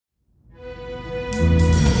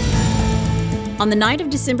On the night of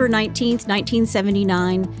December 19th,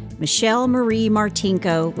 1979, Michelle Marie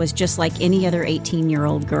Martinko was just like any other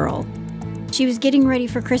 18-year-old girl. She was getting ready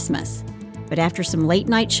for Christmas, but after some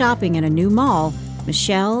late-night shopping at a new mall,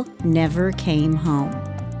 Michelle never came home.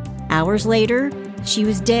 Hours later, she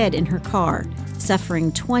was dead in her car,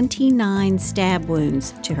 suffering 29 stab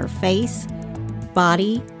wounds to her face,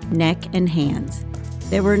 body, neck, and hands.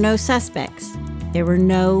 There were no suspects. There were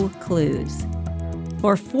no clues.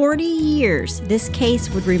 For 40 years, this case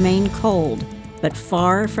would remain cold, but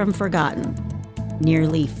far from forgotten.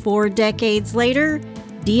 Nearly 4 decades later,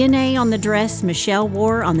 DNA on the dress Michelle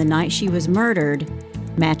wore on the night she was murdered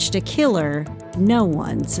matched a killer no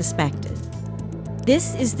one suspected.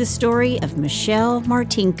 This is the story of Michelle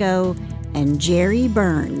Martinko and Jerry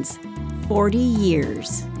Burns, 40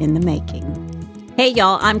 years in the making. Hey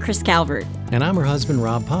y'all, I'm Chris Calvert. And I'm her husband,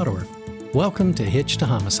 Rob Podorf. Welcome to Hitch to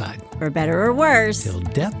Homicide. For better or worse. Till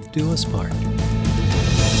death do us part.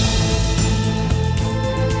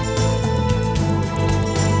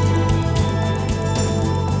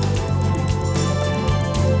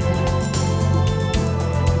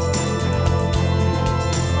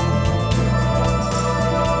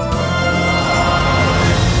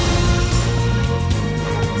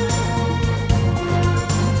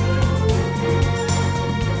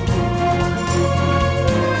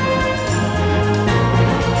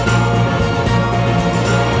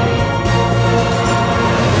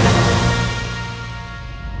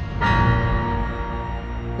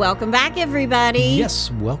 Welcome back, everybody.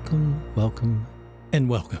 Yes, welcome, and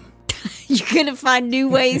welcome. You're going to find new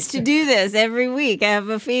ways to do this every week, I have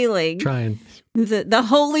a feeling. Trying. The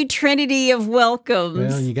holy trinity of welcomes.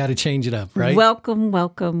 Well, you got to change it up, right? Welcome,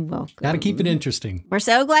 welcome, welcome. Got to keep it interesting. We're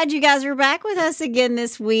so glad you guys are back with us again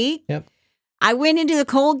this week. Yep. I went into the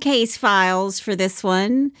cold case files for this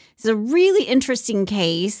one. It's a really interesting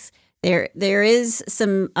case. There is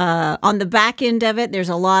some, on the back end of it, there's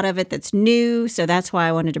a lot of it that's new, so that's why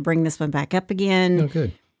I wanted to bring this one back up again. Oh,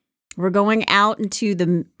 good. We're going out into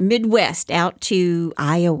the Midwest, out to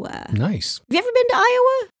Iowa. Nice. Have you ever been to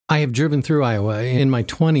Iowa? I have driven through Iowa. In my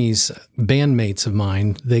 20s, bandmates of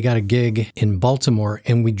mine, they got a gig in Baltimore,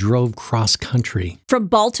 and we drove cross-country. From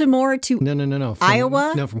Baltimore to No.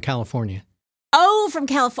 Iowa? No, from California. Oh, from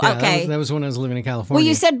California. Yeah, okay. That was when I was living in California. Well,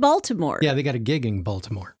 you said Baltimore. Yeah, they got a gig in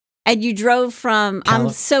Baltimore. And you drove from,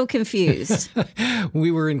 I'm so confused.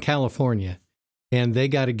 We were in California, and they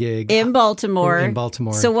got a gig. In Baltimore. In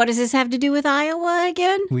Baltimore. So what does this have to do with Iowa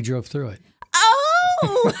again? We drove through it.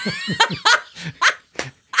 Oh!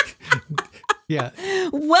 Yeah.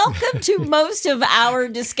 Welcome to most of our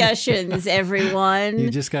discussions, everyone.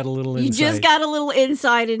 You just got a little insight. You just got a little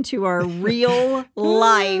insight into our real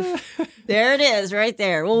life. There it is, right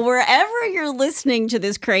there. Well, wherever you're listening to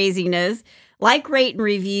this craziness, like, rate, and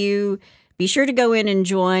review. Be sure to go in and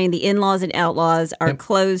join the In-Laws and Outlaws, our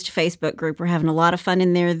closed Facebook group. We're having a lot of fun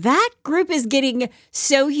in there. That group is getting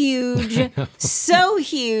so huge,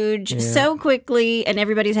 so quickly, and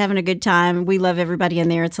everybody's having a good time. We love everybody in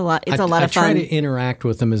there. It's a lot of fun. I try to interact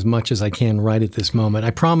with them as much as I can right at this moment. I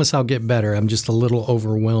promise I'll get better. I'm just a little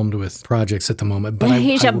overwhelmed with projects at the moment. But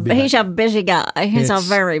he's a busy guy. He's a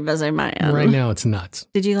very busy man. Right now, it's nuts.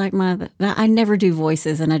 Did you like I never do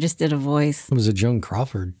voices, and I just did a voice. It was a Joan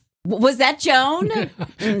Crawford. Was that Joan?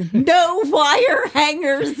 No wire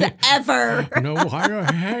hangers ever. No wire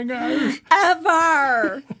hangers.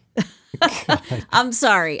 Ever. I'm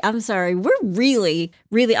sorry. We're really,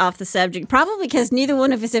 really off the subject. Probably because neither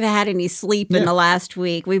one of us have had any sleep in the last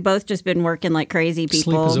week. We've both just been working like crazy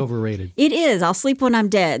people. Sleep is overrated. It is. I'll sleep when I'm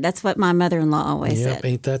dead. That's what my mother-in-law always said.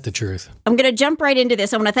 Ain't that the truth? I'm going to jump right into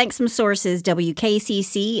this. I want to thank some sources.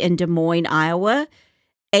 WKCC in Des Moines, Iowa.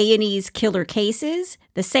 A&E's Killer Cases,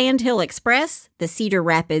 the Sandhill Express, the Cedar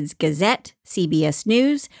Rapids Gazette, CBS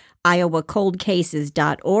News,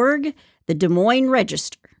 IowaColdCases.org, the Des Moines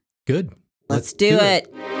Register. Good. Let's do it.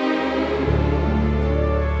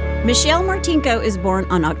 Michelle Martinko is born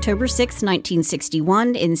on October 6,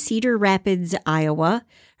 1961 in Cedar Rapids, Iowa.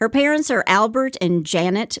 Her parents are Albert and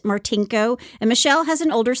Janet Martinko, and Michelle has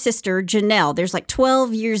an older sister, Janelle. There's like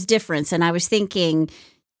 12 years difference, and I was thinking...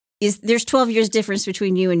 There's 12 years difference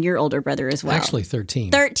between you and your older brother as well. Actually,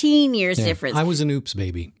 13. 13 years difference. I was an oops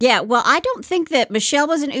baby. Yeah, well, I don't think that Michelle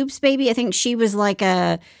was an oops baby. I think she was like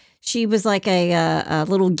a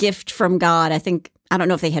little gift from God. I don't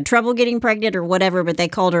know if they had trouble getting pregnant or whatever, but they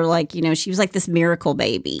called her she was like this miracle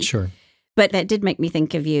baby. Sure. But that did make me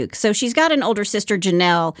think of you. So she's got an older sister,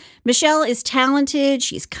 Janelle. Michelle is talented.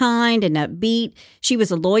 She's kind and upbeat. She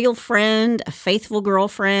was a loyal friend, a faithful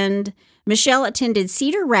girlfriend. Michelle attended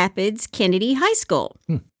Cedar Rapids Kennedy High School.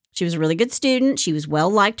 She was a really good student. She was well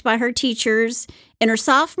liked by her teachers. In her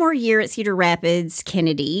sophomore year at Cedar Rapids,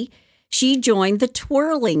 Kennedy, she joined the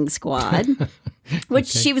twirling squad, which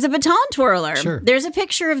she was a baton twirler. Sure. There's a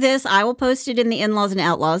picture of this. I will post it in the In-Laws and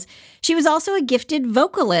Outlaws. She was also a gifted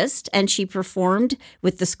vocalist, and she performed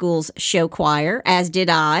with the school's show choir, as did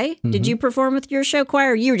I. Mm-hmm. Did you perform with your show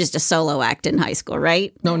choir? You were just a solo act in high school,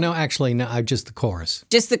 right? No, actually, no, just the chorus.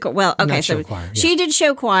 Just the, well, okay. Not so show choir, yeah. She did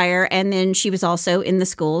show choir, and then she was also in the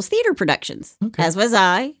school's theater productions, as was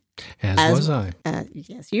I. As was I.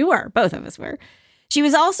 Yes, you were. Both of us were. She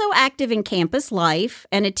was also active in campus life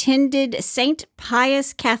and attended St.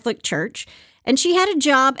 Pius Catholic Church, and she had a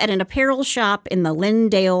job at an apparel shop in the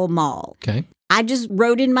Lindale Mall. Okay. I just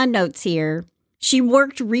wrote in my notes here, she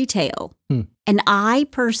worked retail. And I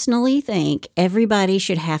personally think everybody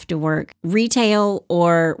should have to work retail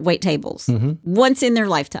or wait tables once in their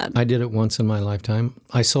lifetime. I did it once in my lifetime.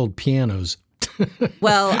 I sold pianos.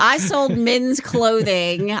 Well, I sold men's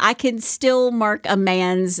clothing. I could still mark a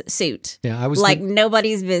man's suit. Yeah, I was like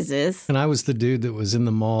nobody's business. And I was the dude that was in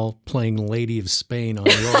the mall playing Lady of Spain on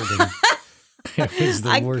the organ. It was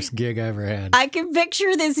the worst gig I ever had. I can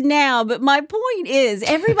picture this now, but my point is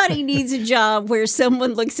everybody needs a job where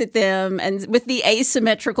someone looks at them and with the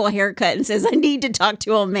asymmetrical haircut and says, I need to talk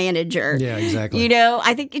to a manager. Yeah, exactly. You know,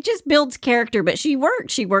 I think it just builds character, but she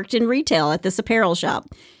worked in retail at this apparel shop.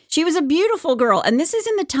 She was a beautiful girl, and this is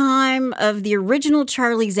in the time of the original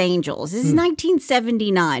Charlie's Angels. This is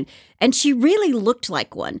 1979, and she really looked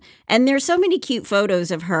like one. And there's so many cute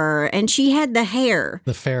photos of her, and she had the hair.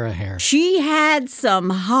 The Farrah hair. She had some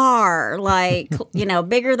har, like, you know,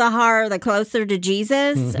 bigger the har, the closer to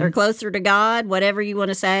Jesus or closer to God, whatever you want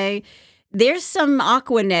to say. There's some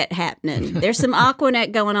Aquanet happening. There's some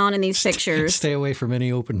Aquanet going on in these pictures. Stay away from any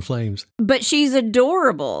open flames. But she's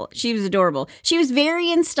adorable. She was adorable. She was very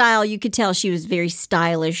in style. You could tell she was very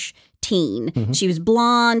stylish teen. She was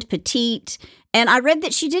blonde, petite. And I read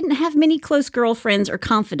that she didn't have many close girlfriends or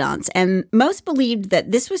confidants. And most believed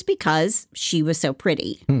that this was because she was so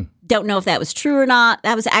pretty. Don't know if that was true or not.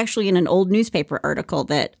 That was actually in an old newspaper article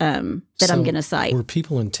that I'm going to cite. Were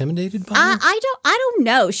people intimidated by her? I don't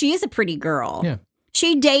know. She is a pretty girl. Yeah.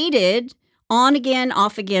 She dated on again,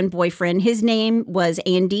 off again boyfriend. His name was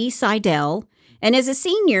Andy Seidel. And as a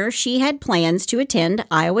senior, she had plans to attend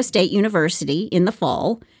Iowa State University in the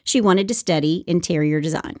fall. She wanted to study interior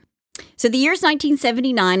design. So the year's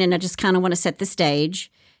 1979, and I just kind of want to set the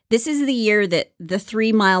stage. This is the year that the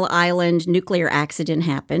 3 Mile Island nuclear accident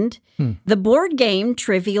happened. The board game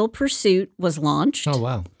Trivial Pursuit was launched. Oh,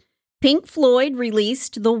 wow. Pink Floyd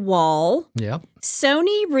released The Wall. Yep.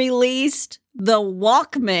 Sony released the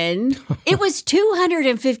Walkman. It was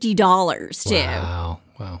 $250 too. Wow.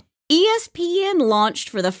 ESPN launched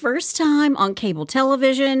for the first time on cable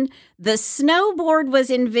television. The snowboard was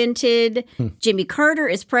invented. Jimmy Carter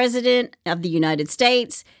is president of the United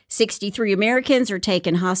States. 63 Americans are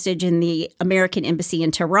taken hostage in the American embassy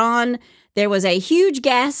in Tehran. There was a huge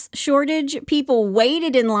gas shortage. People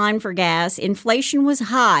waited in line for gas. Inflation was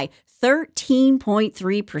high,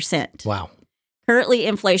 13.3%. Wow. Currently,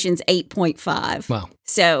 inflation's 8.5. Wow.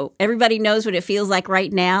 So everybody knows what it feels like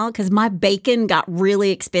right now because my bacon got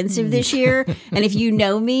really expensive this year. And if you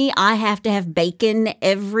know me, I have to have bacon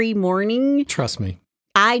every morning. Trust me.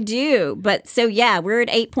 I do. But so, yeah, we're at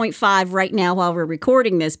 8.5 right now while we're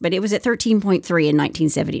recording this, but it was at 13.3 in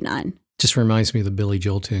 1979. Just reminds me of the Billy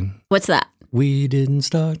Joel tune. What's that? We didn't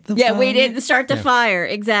start the fire. Yeah, we didn't start the fire.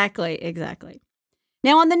 Exactly.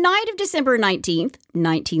 Now, on the night of December 19th,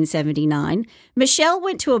 1979, Michelle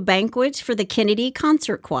went to a banquet for the Kennedy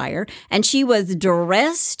Concert Choir, and she was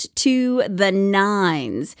dressed to the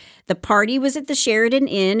nines. The party was at the Sheridan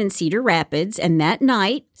Inn in Cedar Rapids, and that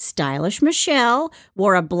night, stylish Michelle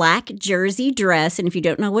wore a black jersey dress. And if you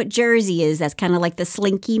don't know what jersey is, that's kind of like the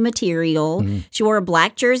slinky material. She wore a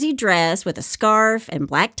black jersey dress with a scarf and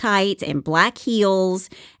black tights and black heels.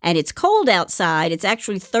 And it's cold outside. It's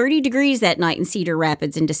actually 30 degrees that night in Cedar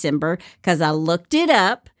Rapids in December because I looked it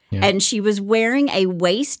up. Yeah. And she was wearing a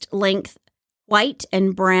waist-length white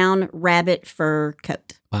and brown rabbit fur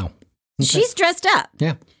coat. Wow. Okay. She's dressed up.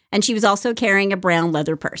 Yeah. And she was also carrying a brown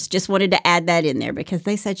leather purse. Just wanted to add that in there because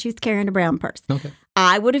they said she was carrying a brown purse. Okay.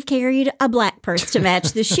 I would have carried a black purse to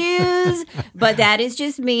match the shoes, but that is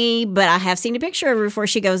just me. But I have seen a picture of her before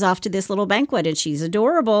she goes off to this little banquet, and she's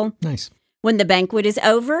adorable. Nice. When the banquet is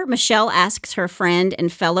over, Michelle asks her friend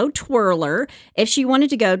and fellow twirler if she wanted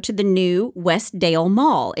to go to the new Westdale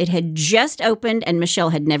Mall. It had just opened, and Michelle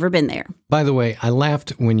had never been there. By the way, I laughed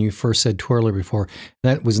when you first said twirler before.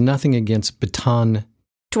 That was nothing against baton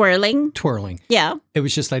Twirling. Twirling. Yeah. It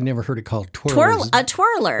was just I'd never heard it called twirlers. A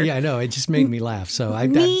twirler. Yeah, I know. It just made me laugh. So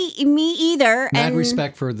me either. Mad And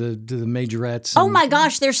respect for the majorettes. oh my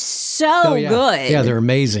gosh, they're so good. Yeah, they're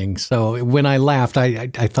amazing. So when I laughed, I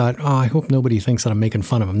thought, oh, I hope nobody thinks that I'm making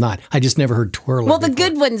fun of them. Not. I just never heard twirler. Well, the before.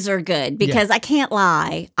 good ones are good because I can't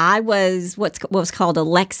lie. I was what was called a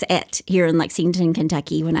Lexette here in Lexington,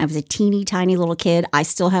 Kentucky when I was a teeny tiny little kid. I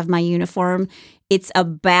still have my uniform. It's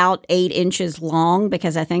about 8 inches long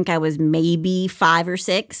because I think I was maybe 5 or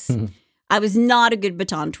 6. Mm-hmm. I was not a good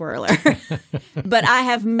baton twirler, but I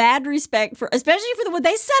have mad respect for, especially for when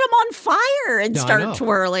they set them on fire and start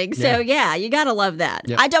twirling. So yeah, you got to love that.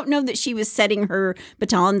 Yep. I don't know that she was setting her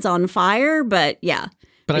batons on fire, but yeah.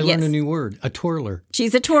 But I learned a new word, a twirler.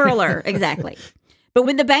 She's a twirler, exactly. But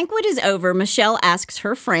when the banquet is over, Michelle asks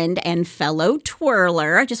her friend and fellow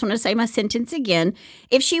twirler, I just want to say my sentence again,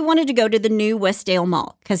 if she wanted to go to the new Westdale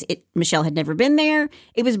Mall, because Michelle had never been there.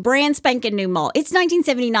 It was brand spanking new mall. It's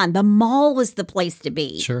 1979. The mall was the place to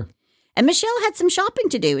be. Sure. And Michelle had some shopping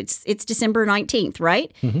to do. It's December 19th,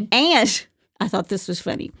 right? Mm-hmm. And I thought this was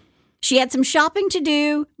funny. She had some shopping to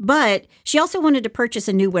do, but she also wanted to purchase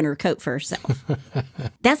a new winter coat for herself.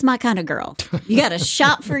 That's my kind of girl. You got to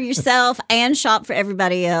shop for yourself and shop for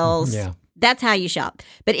everybody else. Yeah. That's how you shop.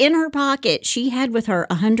 But in her pocket, she had with her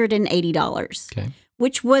 $180. Okay.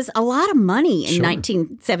 Which was a lot of money in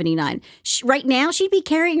 1979. Right now, she'd be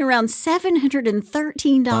carrying around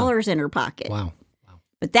 $713 in her pocket. Wow.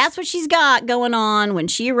 But that's what she's got going on when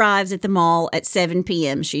she arrives at the mall at 7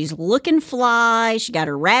 p.m. She's looking fly. She got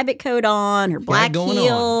her rabbit coat on, her black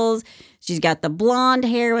heels. She's got the blonde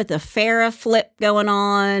hair with the Farrah flip going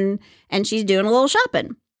on, and she's doing a little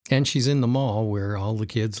shopping. And she's in the mall where all the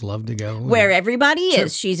kids love to go. Where everybody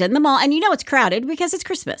is. She's in the mall. And you know it's crowded because it's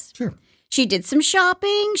Christmas. Sure. She did some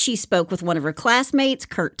shopping. She spoke with one of her classmates,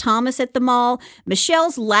 Kurt Thomas, at the mall.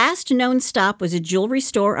 Michelle's last known stop was a jewelry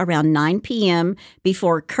store around 9 p.m.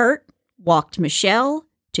 before Kurt walked Michelle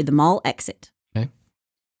to the mall exit. Okay.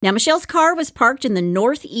 Now, Michelle's car was parked in the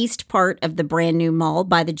northeast part of the brand new mall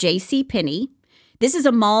by the J.C. Penney. This is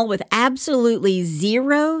a mall with absolutely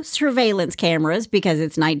zero surveillance cameras because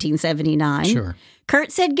it's 1979. Sure. Kurt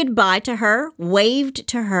said goodbye to her, waved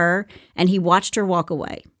to her, and he watched her walk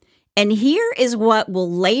away. And here is what will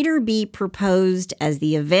later be proposed as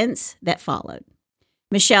the events that followed.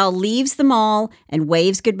 Michelle leaves the mall and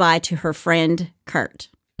waves goodbye to her friend, Kurt.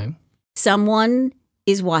 Okay. Someone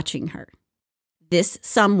is watching her. This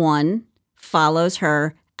someone follows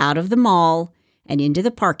her out of the mall and into the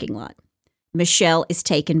parking lot. Michelle is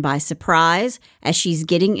taken by surprise as she's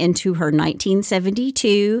getting into her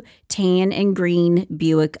 1972 tan and green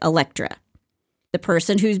Buick Electra. The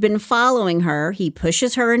person who's been following her, he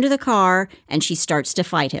pushes her into the car and she starts to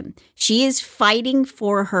fight him. She is fighting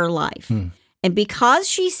for her life. And because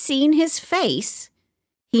she's seen his face,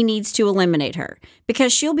 he needs to eliminate her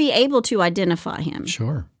because she'll be able to identify him.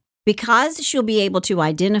 Sure. Because she'll be able to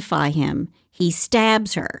identify him, he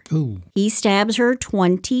stabs her. Ooh. He stabs her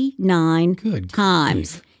 29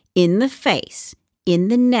 times in the face, in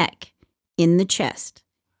the neck, in the chest.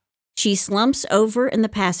 She slumps over in the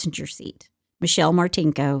passenger seat. Michelle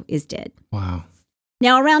Martinko is dead. Wow.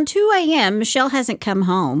 Now, around 2 a.m., Michelle hasn't come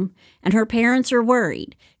home, and her parents are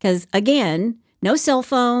worried because, again, no cell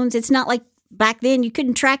phones. It's not like back then you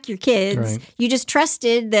couldn't track your kids. Right. You just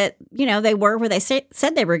trusted that, they were where they said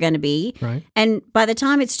they were going to be. Right. And by the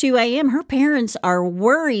time it's 2 a.m., her parents are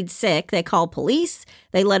worried sick. They call police.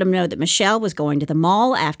 They let them know that Michelle was going to the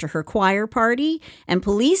mall after her choir party, and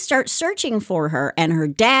police start searching for her, and her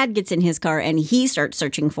dad gets in his car, and he starts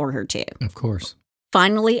searching for her too. Of course.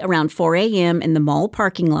 Finally, around 4 a.m. in the mall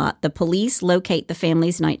parking lot, the police locate the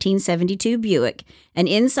family's 1972 Buick, and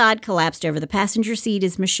inside, collapsed over the passenger seat,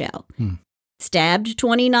 is Michelle. Stabbed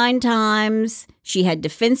 29 times. She had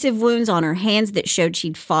defensive wounds on her hands that showed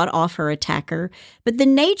she'd fought off her attacker. But the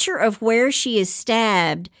nature of where she is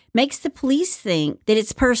stabbed makes the police think that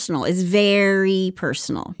it's personal. It's very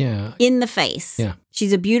personal. Yeah. In the face. Yeah.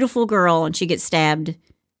 She's a beautiful girl and she gets stabbed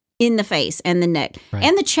in the face and the neck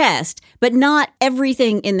and the chest, but not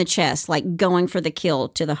everything in the chest, like going for the kill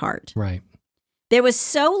to the heart. Right. There was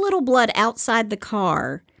so little blood outside the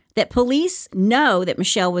car that police know that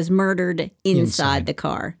Michelle was murdered inside the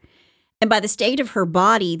car. And by the state of her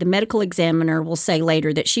body, the medical examiner will say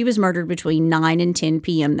later that she was murdered between 9 and 10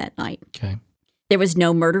 p.m. that night. Okay. There was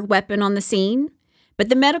no murder weapon on the scene, but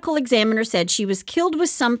the medical examiner said she was killed with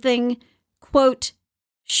something, quote,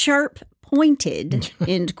 sharp-pointed,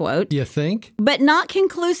 end quote. You think? But not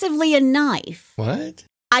conclusively a knife. What?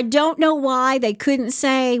 I don't know why they couldn't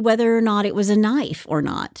say whether or not it was a knife or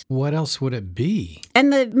not. What else would it be?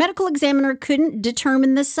 And the medical examiner couldn't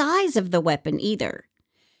determine the size of the weapon either.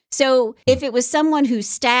 So if it was someone who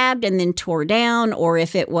stabbed and then tore down, or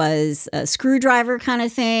if it was a screwdriver kind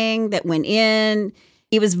of thing that went in,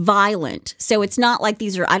 it was violent. So it's not like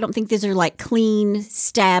I don't think these are like clean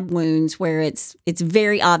stab wounds where it's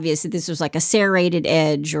very obvious that this was like a serrated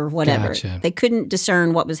edge or whatever. Gotcha. They couldn't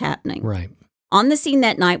discern what was happening. Right. On the scene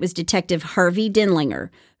that night was Detective Harvey Denlinger,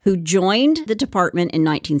 who joined the department in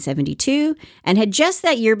 1972 and had just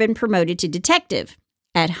that year been promoted to detective.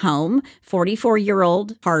 At home,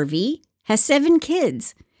 44-year-old Harvey has 7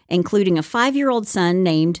 kids, including a 5-year-old son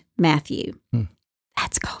named Matthew.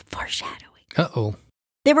 That's called foreshadowing. Uh-oh.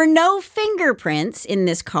 There were no fingerprints in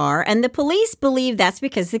this car, and the police believe that's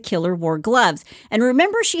because the killer wore gloves. And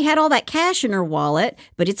remember, she had all that cash in her wallet,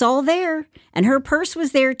 but it's all there. And her purse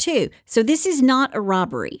was there too. So this is not a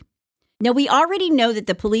robbery. Now, we already know that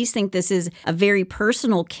the police think this is a very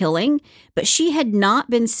personal killing, but she had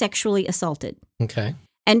not been sexually assaulted. Okay.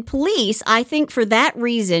 And police, I think for that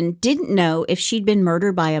reason, didn't know if she'd been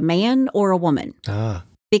murdered by a man or a woman.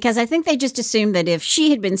 Because I think they just assumed that if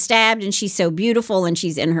she had been stabbed and she's so beautiful and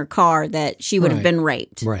she's in her car, that she would have been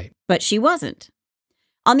raped. Right. But she wasn't.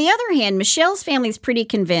 On the other hand, Michelle's family is pretty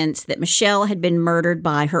convinced that Michelle had been murdered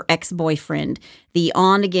by her ex-boyfriend, the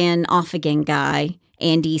on-again, off-again guy,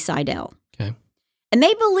 Andy Seidel. Okay. And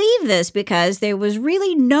they believe this because there was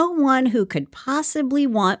really no one who could possibly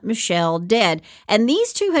want Michelle dead. And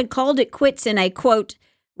these two had called it quits in a, quote,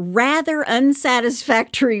 rather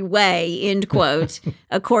unsatisfactory way, end quote,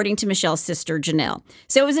 according to Michelle's sister, Janelle.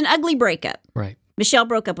 So it was an ugly breakup. Right. Michelle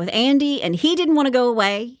broke up with Andy, and he didn't want to go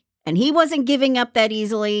away, and he wasn't giving up that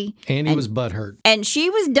easily. Andy was butthurt. And she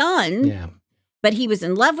was done. Yeah. But he was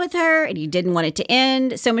in love with her, and he didn't want it to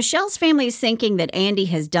end. So Michelle's family is thinking that Andy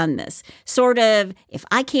has done this. Sort of, if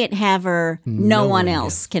I can't have her, no one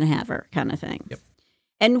else can have her kind of thing. Yep.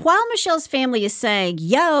 And while Michelle's family is saying,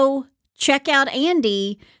 yo, check out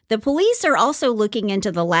Andy, the police are also looking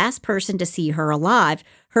into the last person to see her alive,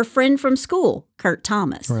 her friend from school, Kurt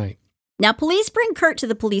Thomas. Right. Now, police bring Kurt to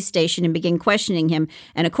the police station and begin questioning him.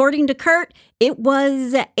 And according to Kurt, it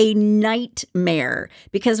was a nightmare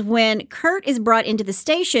because when Kurt is brought into the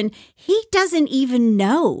station, he doesn't even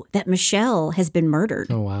know that Michelle has been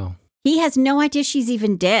murdered. Oh, wow. He has no idea she's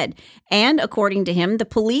even dead. And according to him, the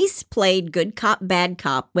police played good cop, bad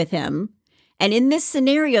cop with him. And in this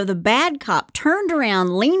scenario, the bad cop turned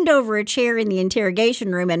around, leaned over a chair in the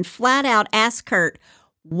interrogation room, and flat out asked Kurt,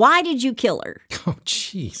 why did you kill her? Oh,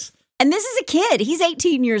 jeez. And this is a kid. He's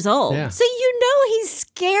 18 years old. Yeah. So you know he's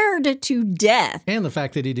scared to death. And the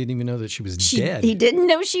fact that he didn't even know that she was dead. He didn't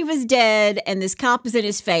know she was dead, and this cop is in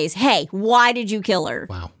his face. Hey, why did you kill her?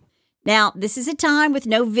 Wow. Now, this is a time with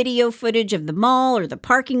no video footage of the mall or the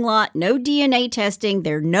parking lot, no DNA testing,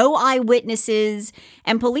 there are no eyewitnesses,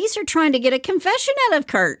 and police are trying to get a confession out of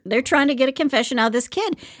Kurt. They're trying to get a confession out of this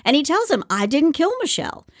kid, and he tells them, I didn't kill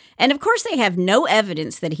Michelle. And of course, they have no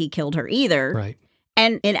evidence that he killed her either. Right.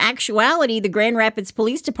 And in actuality, the Grand Rapids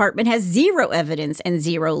Police Department has zero evidence and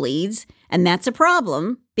zero leads, and that's a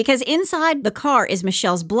problem because inside the car is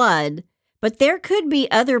Michelle's blood, but there could be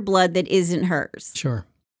other blood that isn't hers. Sure.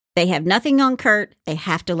 They have nothing on Kurt. They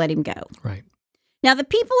have to let him go. Right. Now, the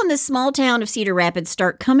people in the small town of Cedar Rapids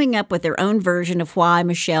start coming up with their own version of why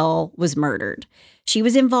Michelle was murdered. She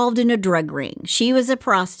was involved in a drug ring. She was a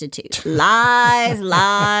prostitute. Lies,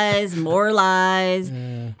 lies, more lies.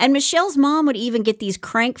 And Michelle's mom would even get these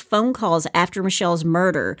crank phone calls after Michelle's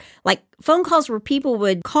murder. Like phone calls where people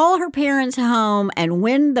would call her parents home, and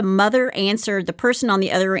when the mother answered, the person on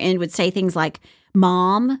the other end would say things like,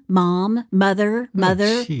 Mom, mother,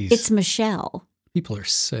 it's Michelle. People are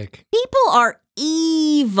sick. People are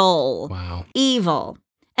evil. Wow. Evil.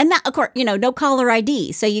 And that, of course, no caller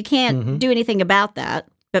ID, so you can't do anything about that,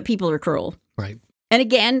 but people are cruel. Right. And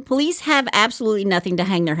again, police have absolutely nothing to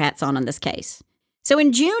hang their hats on this case. So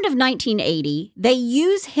in June of 1980, they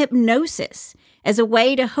use hypnosis as a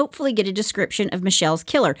way to hopefully get a description of Michelle's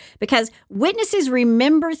killer, because witnesses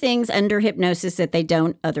remember things under hypnosis that they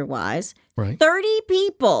don't otherwise. Right. 30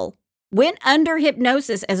 people went under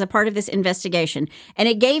hypnosis as a part of this investigation, and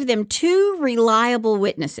it gave them 2 reliable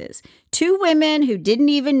witnesses, 2 women who didn't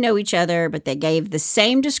even know each other, but they gave the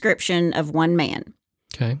same description of one man.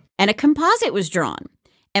 Okay. And a composite was drawn.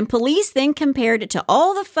 And police then compared it to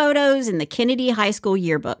all the photos in the Kennedy High School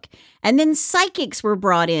yearbook. And then psychics were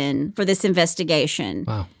brought in for this investigation.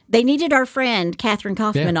 Wow. They needed our friend, Catherine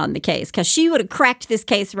Kaufman, on the case because she would have cracked this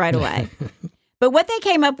case right away. But what they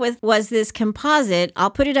came up with was this composite. I'll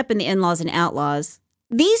put it up in the In-Laws and Outlaws.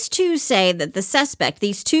 these two say that the suspect,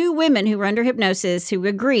 these two women who were under hypnosis who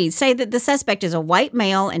agreed, say that the suspect is a white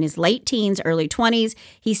male in his late teens, early 20s.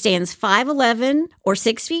 He stands 5'11" or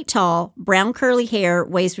 6 feet tall, brown curly hair,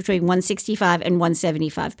 weighs between 165 and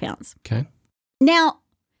 175 pounds. Okay. Now,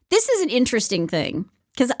 this is an interesting thing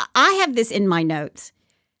because I have this in my notes.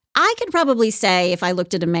 I could probably say if I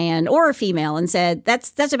looked at a man or a female and said,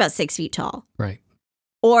 that's about 6 feet tall. Right.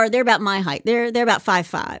 Or they're about my height. They're about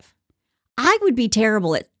 5'5". I would be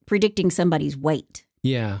terrible at predicting somebody's weight.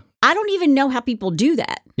 Yeah. I don't even know how people do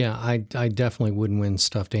that. Yeah, I definitely wouldn't win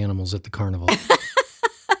stuffed animals at the carnival.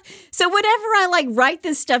 So whenever I write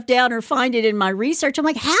this stuff down or find it in my research, I'm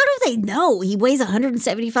like, how do they know he weighs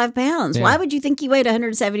 175 pounds? Yeah. Why would you think he weighed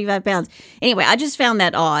 175 pounds? Anyway, I just found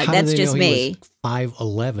that odd. How That's do they just know me. He was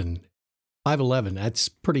 5'11". 5'11", that's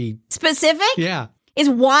pretty... Specific? Yeah. It's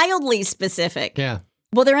wildly specific. Yeah.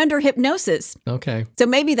 Well, they're under hypnosis. Okay. So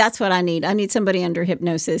maybe that's what I need. I need somebody under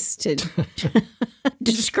hypnosis to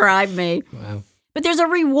describe me. Wow. But there's a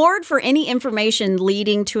reward for any information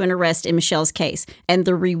leading to an arrest in Michelle's case. And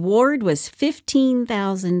the reward was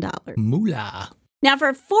 $15,000. Moolah. Now,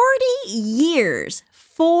 for 40 years,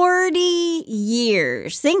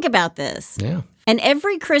 think about this. Yeah. And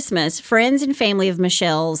every Christmas, friends and family of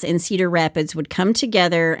Michelle's in Cedar Rapids would come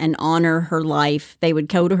together and honor her life. They would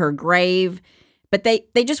go to her grave. But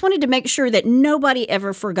they just wanted to make sure that nobody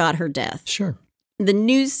ever forgot her death. Sure. The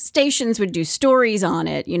news stations would do stories on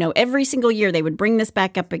it. You know, every single year they would bring this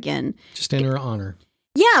back up again. Just in her honor.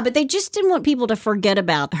 Yeah, but they just didn't want people to forget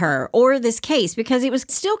about her or this case because it was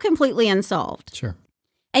still completely unsolved. Sure.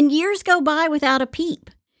 And years go by without a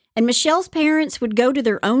peep. And Michelle's parents would go to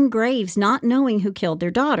their own graves not knowing who killed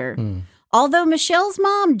their daughter. Although Michelle's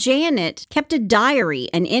mom, Janet, kept a diary,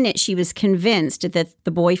 and in it she was convinced that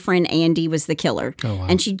the boyfriend, Andy, was the killer. Oh, wow.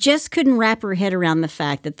 And she just couldn't wrap her head around the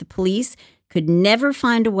fact that the police could never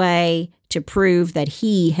find a way to prove that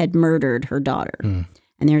he had murdered her daughter. And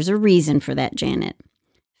there's a reason for that, Janet.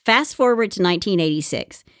 Fast forward to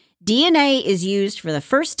 1986. DNA is used for the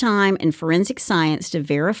first time in forensic science to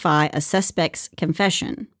verify a suspect's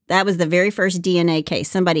confession. That was the very first DNA case.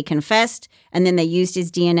 Somebody confessed, and then they used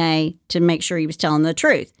his DNA to make sure he was telling the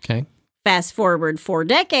truth. Okay. Fast forward 4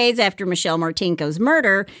 decades after Michelle Martinko's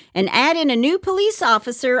murder, and add in a new police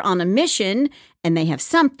officer on a mission, and they have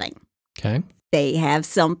something. Okay. They have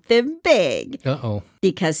something big. Uh-oh.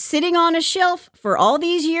 Because sitting on a shelf for all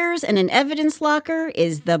these years in an evidence locker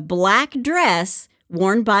is the black dress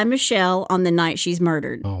worn by Michelle on the night she's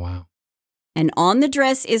murdered. Oh, wow. And on the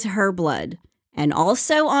dress is her blood. And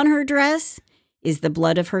also on her dress is the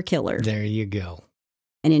blood of her killer. There you go.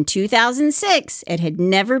 And in 2006, it had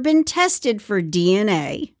never been tested for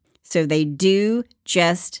DNA. So they do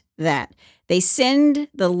just that. They send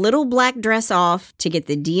the little black dress off to get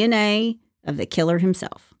the DNA of the killer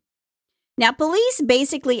himself. Now, police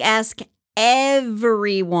basically ask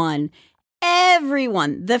everyone,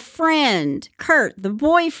 the friend, Kurt, the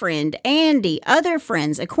boyfriend, Andy, other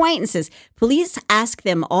friends, acquaintances, police ask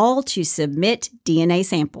them all to submit DNA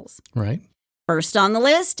samples. Right. First on the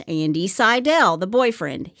list, Andy Seidel, the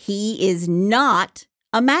boyfriend. He is not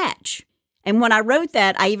a match. And when I wrote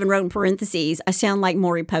that, I even wrote in parentheses, I sound like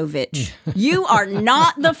Maury Povich. You are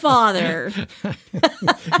not the father.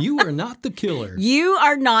 You are not the killer. You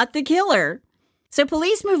are not the killer. So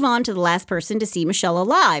police move on to the last person to see Michelle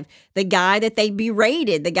alive, the guy that they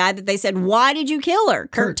berated, the guy that they said, why did you kill her?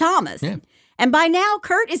 Kurt Thomas. Yeah. And by now,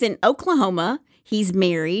 Kurt is in Oklahoma. He's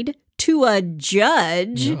married to a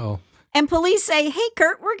judge. Uh-oh. And police say, hey,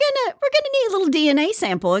 Kurt, we're gonna need a little DNA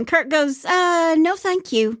sample. And Kurt goes, no,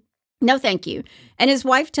 thank you. No, thank you. And his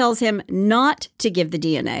wife tells him not to give the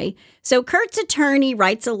DNA. So Kurt's attorney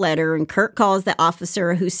writes a letter, and Kurt calls the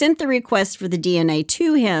officer who sent the request for the DNA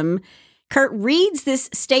to him. Kurt reads this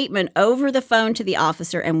statement over the phone to the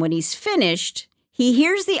officer, and when he's finished, he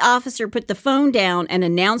hears the officer put the phone down and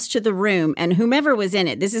announce to the room and whomever was in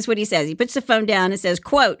it. This is what he says. He puts the phone down and says,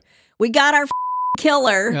 quote, we got our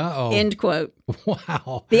killer, Uh-oh. end quote.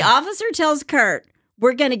 Wow. The officer tells Kurt,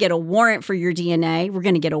 we're going to get a warrant for your DNA. We're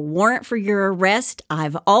going to get a warrant for your arrest.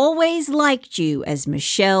 I've always liked you as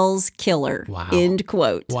Michelle's killer. Wow. End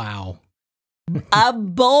quote. Wow. A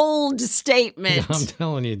bold statement. I'm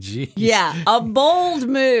telling you, geez. Yeah, a bold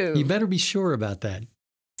move. You better be sure about that.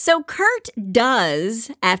 So Kurt does,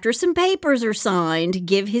 after some papers are signed,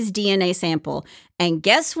 give his DNA sample. And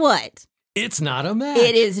guess what? It's not a match.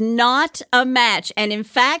 It is not a match. And in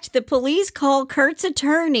fact, the police call Kurt's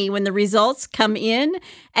attorney when the results come in.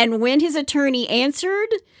 And when his attorney answered,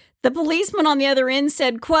 The policeman on the other end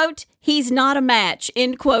said, quote, "He's not a match,"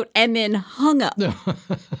 end quote, and then hung up.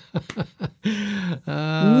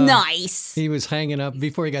 Nice. He was hanging up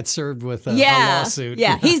before he got served with a lawsuit.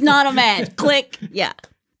 Yeah, he's not a match. Click. Yeah.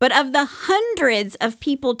 But of the hundreds of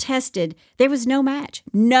people tested, there was no match.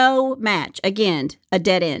 No match. Again, a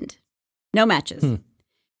dead end. No matches.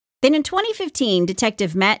 Then in 2015,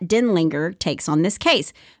 Detective Matt Denlinger takes on this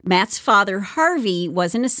case. Matt's father, Harvey,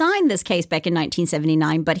 wasn't assigned this case back in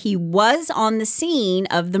 1979, but he was on the scene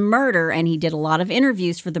of the murder, and he did a lot of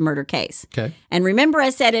interviews for the murder case. Okay. And remember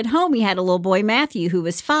I said at home he had a little boy, Matthew, who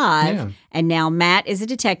was 5, and now Matt is a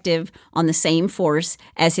detective on the same force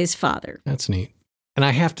as his father. That's neat. And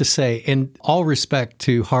I have to say, in all respect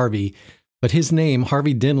to Harvey, but his name,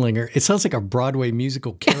 Harvey Denlinger, it sounds like a Broadway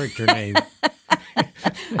musical character name.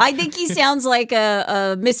 I think he sounds like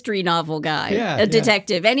a mystery novel guy, a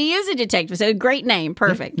detective. And he is a detective, so great name.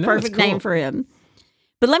 Perfect. No, Perfect name for him.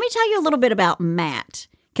 But let me tell you a little bit about Matt,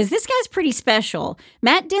 because this guy's pretty special.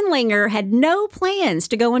 Matt Denlinger had no plans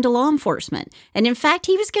to go into law enforcement. And in fact,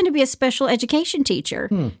 he was going to be a special education teacher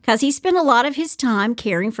because he spent a lot of his time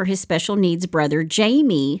caring for his special needs brother,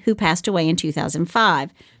 Jamie, who passed away in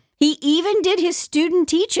 2005. He even did his student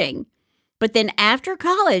teaching. But then after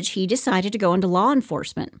college, he decided to go into law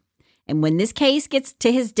enforcement. And when this case gets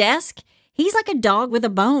to his desk, he's like a dog with a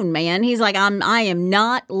bone, man. He's like, I am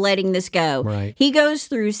not letting this go. Right. He goes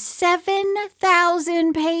through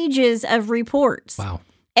 7,000 pages of reports. Wow.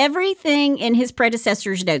 Everything in his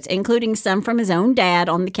predecessor's notes, including some from his own dad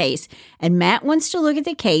on the case. And Matt wants to look at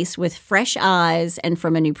the case with fresh eyes and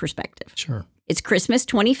from a new perspective. Sure. It's Christmas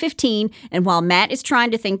 2015, and while Matt is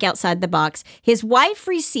trying to think outside the box, his wife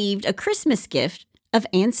received a Christmas gift of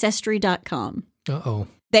Ancestry.com. Uh-oh.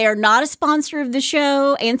 They are not a sponsor of the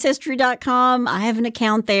show, Ancestry.com. I have an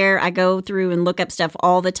account there. I go through and look up stuff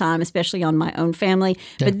all the time, especially on my own family.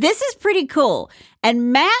 Yeah. But this is pretty cool.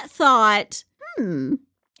 And Matt thought, and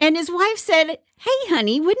his wife said, "Hey,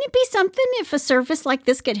 honey, wouldn't it be something if a service like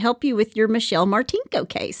this could help you with your Michelle Martinko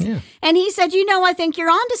case?" Yeah. And he said, I think you're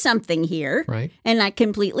onto something here. Right. And I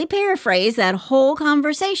completely paraphrase that whole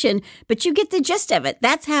conversation, but you get the gist of it.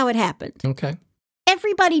 That's how it happened. Okay.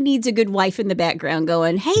 Everybody needs a good wife in the background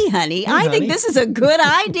going, "Hey, honey, I think this is a good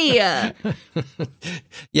idea."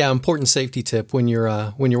 Yeah, important safety tip. When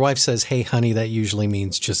your wife says, "Hey, honey," that usually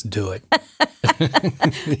means just do it.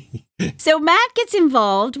 So Matt gets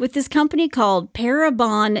involved with this company called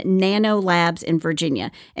Parabon Nano Labs in Virginia.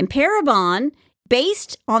 And Parabon,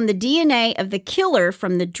 based on the DNA of the killer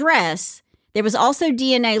from the dress, there was also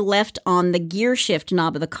DNA left on the gear shift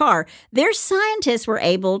knob of the car. Their scientists were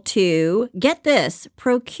able to, get this,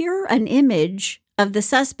 procure an image of the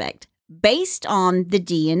suspect based on the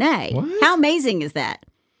DNA. What? How amazing is that?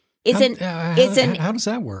 How does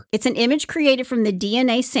that work? It's an image created from the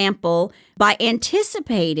DNA sample by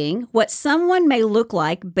anticipating what someone may look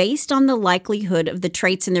like based on the likelihood of the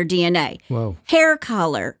traits in their DNA. Whoa. Hair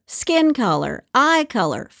color, skin color, eye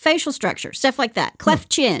color, facial structure, stuff like that.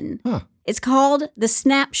 Cleft chin. Huh. It's called the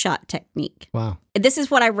snapshot technique. Wow. This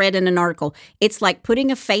is what I read in an article. It's like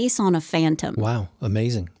putting a face on a phantom. Wow.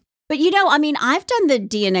 Amazing. But I've done the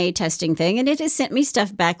DNA testing thing, and it has sent me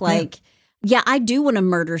stuff back like, yeah, I do want to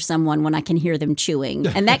murder someone when I can hear them chewing.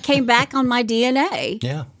 And that came back on my DNA.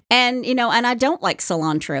 Yeah. And, and I don't like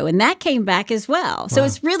cilantro. And that came back as well. So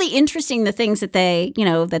it's really interesting the things that they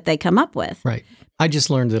come up with. Right. I just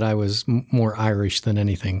learned that I was more Irish than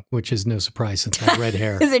anything, which is no surprise since I have red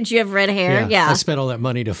hair. Is it you have red hair? Yeah. I spent all that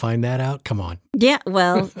money to find that out. Come on. Yeah.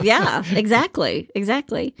 Well, yeah, exactly.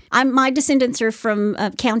 Exactly. My descendants are from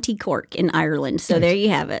County Cork in Ireland. So There you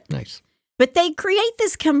have it. Nice. But they create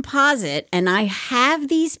this composite, and I have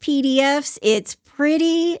these PDFs. It's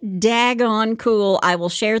pretty daggone cool. I will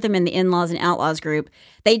share them in the In-Laws and Outlaws group.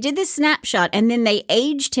 They did this snapshot, and then they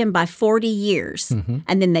aged him by 40 years. Mm-hmm.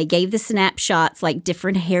 And then they gave the snapshots like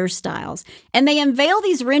different hairstyles. And they unveil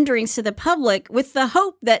these renderings to the public with the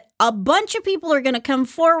hope that a bunch of people are going to come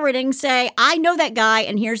forward and say, "I know that guy,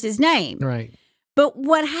 and here's his name." Right. But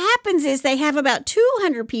what happens is they have about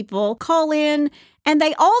 200 people call in, and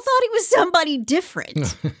they all thought it was somebody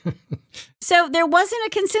different. So there wasn't a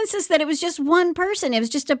consensus that it was just one person. It was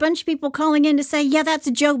just a bunch of people calling in to say, "Yeah,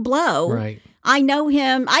 that's Joe Blow. Right. I know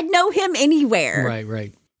him. I'd know him anywhere."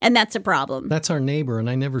 Right. And that's a problem. That's our neighbor, and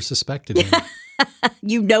I never suspected him.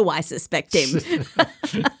 I suspect him.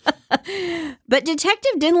 But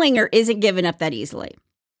Detective Denlinger isn't giving up that easily.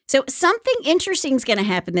 So something interesting is going to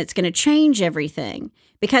happen that's going to change everything.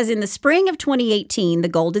 Because in the spring of 2018, the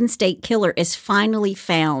Golden State Killer is finally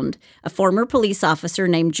found. A former police officer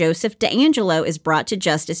named Joseph DeAngelo is brought to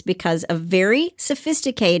justice because of very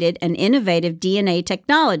sophisticated and innovative DNA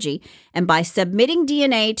technology. And by submitting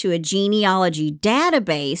DNA to a genealogy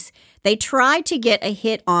database, they tried to get a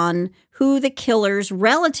hit on who the killer's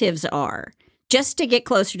relatives are, just to get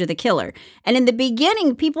closer to the killer. And in the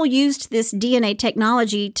beginning, people used this DNA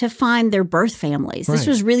technology to find their birth families. Right. This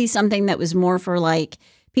was really something that was more for like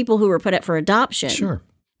people who were put up for adoption. Sure.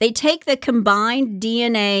 They take the combined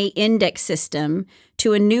DNA index system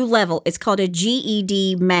to a new level. It's called a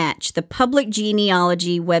GED match, the Public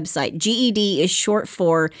Genealogy website. GED is short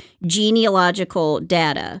for genealogical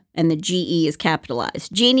data, and the GE is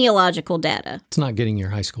capitalized. Genealogical data. It's not getting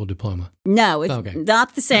your high school diploma. No, it's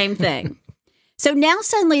not the same thing. So now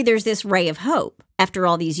suddenly there's this ray of hope after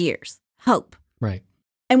all these years. Hope. Right.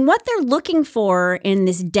 And what they're looking for in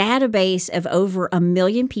this database of over 1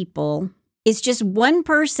 million people is just one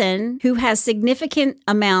person who has significant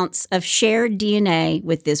amounts of shared DNA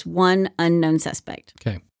with this one unknown suspect.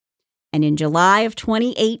 Okay. And in July of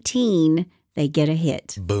 2018, they get a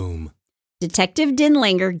hit. Boom. Detective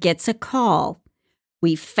Denlinger gets a call.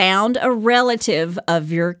 We found a relative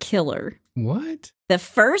of your killer. What? The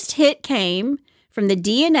first hit came from the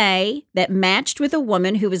DNA that matched with a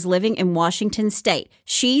woman who was living in Washington State.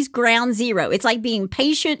 She's ground zero. It's like being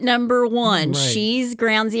patient number one. Right. She's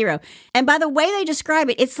ground zero. And by the way they describe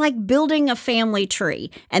it, it's like building a family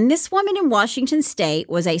tree. And this woman in Washington State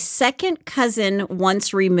was a second cousin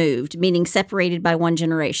once removed, meaning separated by one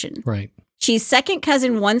generation. Right. She's second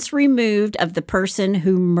cousin once removed of the person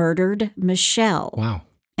who murdered Michelle. Wow.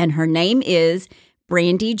 And her name is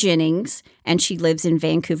Brandy Jennings, and she lives in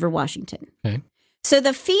Vancouver, Washington. Okay. So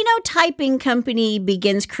the phenotyping company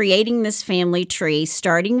begins creating this family tree,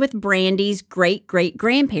 starting with Brandy's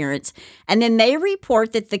great-great-grandparents, and then they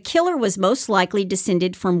report that the killer was most likely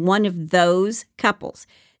descended from one of those couples.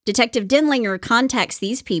 Detective Denlinger contacts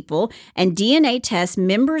these people and DNA tests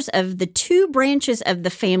members of the two branches of the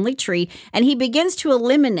family tree, and he begins to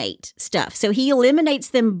eliminate stuff. So he eliminates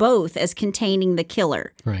them both as containing the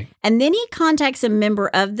killer. Right. And then he contacts a member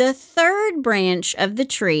of the third branch of the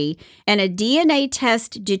tree, and a DNA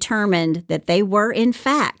test determined that they were, in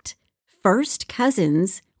fact, first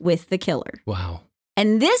cousins with the killer. Wow.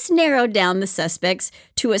 And this narrowed down the suspects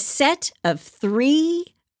to a set of 3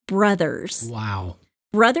 brothers. Wow.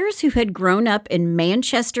 Brothers who had grown up in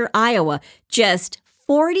Manchester, Iowa, just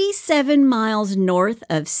 47 miles north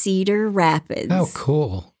of Cedar Rapids. How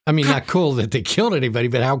cool. I mean, not cool that they killed anybody,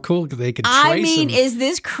 but how cool they could trace them. Is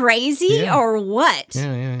this crazy or what?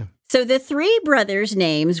 Yeah. So the 3 brothers'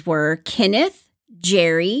 names were Kenneth,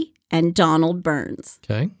 Jerry, and Donald Burns.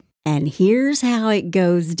 Okay. And here's how it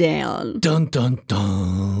goes down. Dun, dun,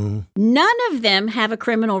 dun. None of them have a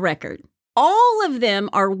criminal record. All of them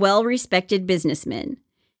are well-respected businessmen.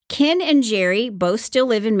 Ken and Jerry both still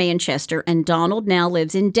live in Manchester, and Donald now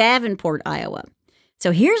lives in Davenport, Iowa.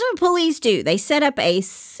 So here's what police do. They set up a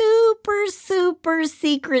super, super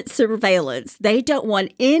secret surveillance. They don't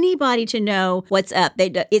want anybody to know what's up.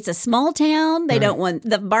 It's a small town. They don't want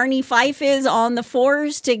the Barney Fife is on the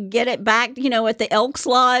force to get it back, at the Elks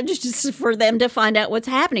Lodge just for them to find out what's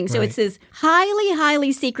happening. So it's this highly,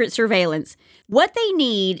 highly secret surveillance. What they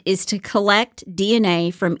need is to collect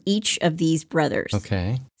DNA from each of these brothers.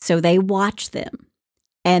 Okay. So they watch them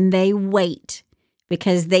and they wait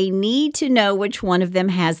because they need to know which one of them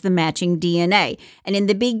has the matching DNA. And in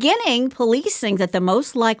the beginning, police think that the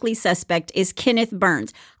most likely suspect is Kenneth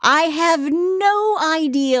Burns. I have no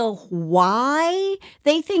idea why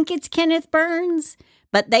they think it's Kenneth Burns,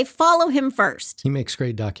 but they follow him first. He makes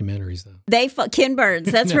great documentaries, though. Ken Burns,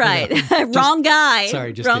 that's right. Wrong guy.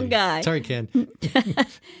 Sorry, just wrong kidding. Guy. Sorry, Ken.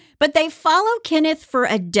 But they follow Kenneth for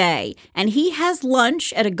a day, and he has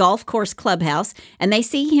lunch at a golf course clubhouse, and they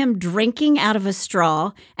see him drinking out of a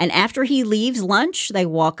straw. And after he leaves lunch, they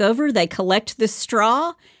walk over, they collect the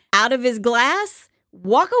straw out of his glass,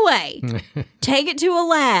 walk away, take it to a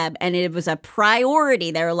lab, and it was a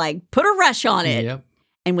priority. They were like, put a rush on it. Yep.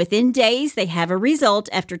 And within days, they have a result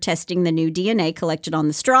after testing the new DNA collected on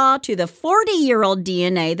the straw to the 40-year-old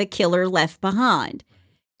DNA the killer left behind.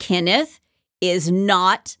 Kenneth is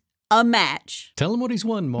not a match. Tell him what he's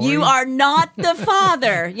won, Maury. You are not the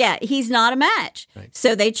father. Yeah, he's not a match. Right.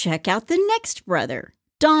 So they check out the next brother,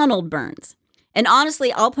 Donald Burns. And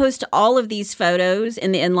honestly, I'll post all of these photos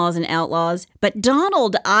in the In-Laws and Outlaws. But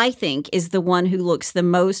Donald, I think, is the one who looks the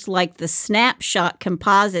most like the snapshot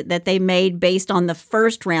composite that they made based on the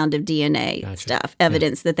first round of DNA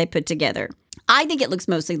evidence that they put together. I think it looks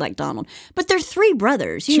mostly like Donald. But they're three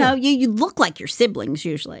brothers. You know, you look like your siblings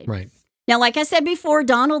usually. Right. Now, like I said before,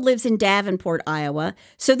 Donald lives in Davenport, Iowa.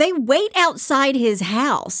 So they wait outside his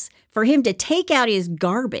house for him to take out his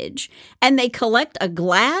garbage, and they collect a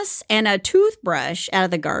glass and a toothbrush out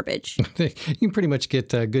of the garbage. You can pretty much get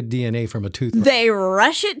good DNA from a toothbrush. They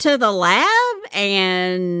rush it to the lab,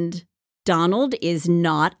 and Donald is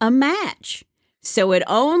not a match. So it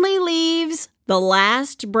only leaves the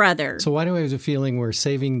last brother. So why do I have a feeling we're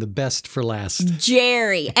saving the best for last?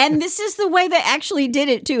 Jerry. And this is the way they actually did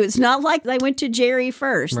it, too. It's not like they went to Jerry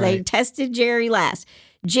first. Right. They tested Jerry last.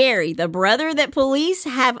 Jerry, the brother that police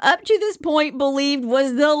have up to this point believed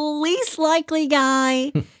was the least likely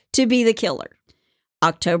guy to be the killer.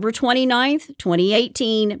 October 29th,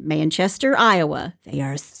 2018, Manchester, Iowa. They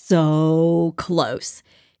are so close.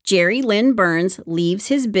 Jerry Lynn Burns leaves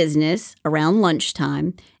his business around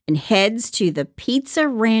lunchtime and heads to the Pizza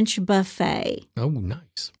Ranch buffet. Oh,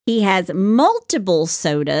 nice. He has multiple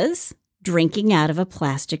sodas, drinking out of a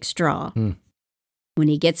plastic straw. When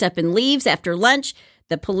he gets up and leaves after lunch,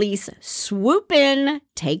 the police swoop in,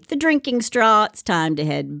 take the drinking straw. It's time to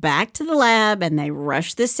head back to the lab, and they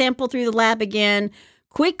rush this sample through the lab again,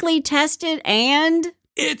 quickly test it, and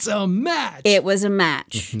it's a match. It was a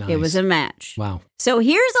match. Nice. It was a match. Wow. So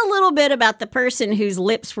here's a little bit about the person whose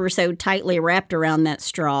lips were so tightly wrapped around that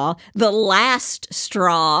straw. The last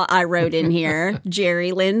straw I wrote in here,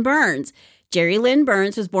 Jerry Lynn Burns. Jerry Lynn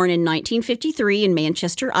Burns was born in 1953 in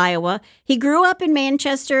Manchester, Iowa. He grew up in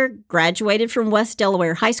Manchester, graduated from West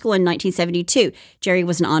Delaware High School in 1972. Jerry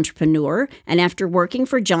was an entrepreneur, and after working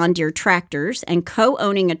for John Deere Tractors and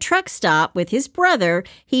co-owning a truck stop with his brother,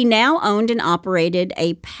 he now owned and operated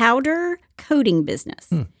a powder coating business.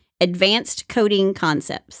 Advanced Coating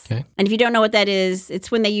Concepts. Okay. And if you don't know what that is,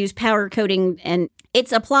 it's when they use powder coating and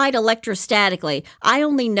it's applied electrostatically. I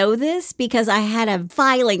only know this because I had a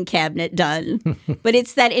filing cabinet done, but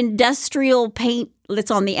it's that industrial paint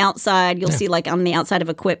that's on the outside. You'll see like on the outside of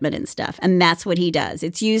equipment and stuff. And that's what he does.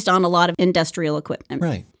 It's used on a lot of industrial equipment.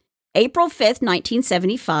 Right. April 5th,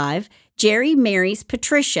 1975, Jerry marries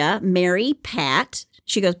Patricia, Mary Pat.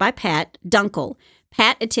 She goes by Pat Dunkel.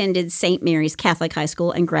 Pat attended St. Mary's Catholic High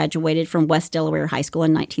School and graduated from West Delaware High School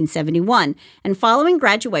in 1971. And following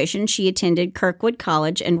graduation, she attended Kirkwood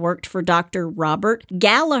College and worked for Dr. Robert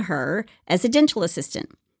Gallagher as a dental assistant.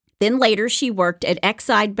 Then later, she worked at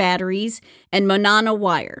Exide Batteries and Monona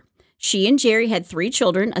Wire. She and Jerry had 3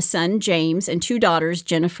 children, a son, James, and 2 daughters,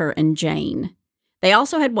 Jennifer and Jane. They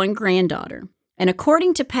also had 1 granddaughter. And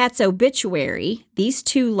according to Pat's obituary, these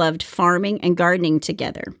two loved farming and gardening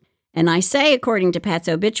together. And I say according to Pat's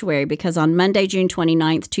obituary because on Monday, June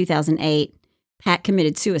 29th, 2008, Pat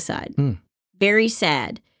committed suicide. Very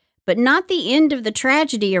sad. But not the end of the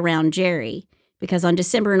tragedy around Jerry, because on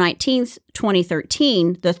December 19th,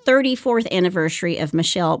 2013, the 34th anniversary of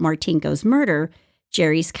Michelle Martinko's murder,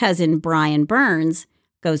 Jerry's cousin, Brian Burns,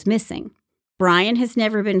 goes missing. Brian has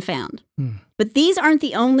never been found. But these aren't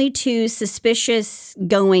the only 2 suspicious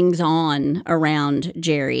goings-on around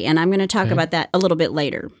Jerry, and I'm going to talk about that a little bit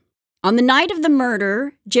later. On the night of the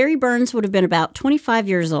murder, Jerry Burns would have been about 25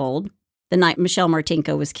 years old, the night Michelle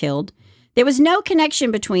Martinko was killed. There was no connection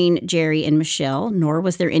between Jerry and Michelle, nor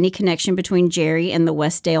was there any connection between Jerry and the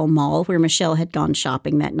Westdale Mall where Michelle had gone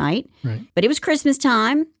shopping that night. Right. But it was Christmas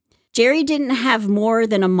time. Jerry didn't have more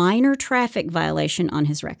than a minor traffic violation on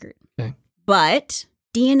his record. Okay. But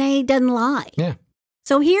DNA doesn't lie. Yeah.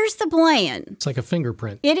 So here's the plan. It's like a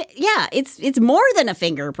fingerprint. It's more than a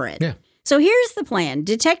fingerprint. Yeah. So here's the plan.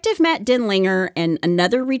 Detective Matt Denlinger and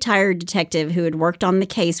another retired detective who had worked on the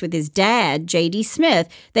case with his dad, J.D. Smith,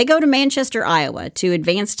 they go to Manchester, Iowa to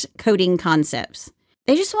Advanced Coating Concepts.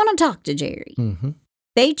 They just want to talk to Jerry.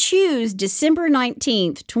 They choose December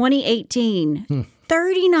 19th, 2018,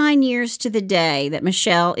 39 years to the day that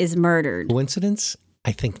Michelle is murdered. Coincidence?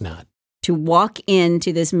 I think not. To walk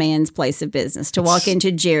into this man's place of business, to walk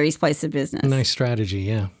into Jerry's place of business. Nice strategy,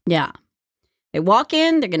 yeah. Yeah. They walk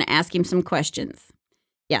in, they're going to ask him some questions.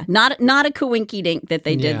 Yeah, not a coinky-dink that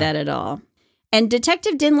they did that at all. And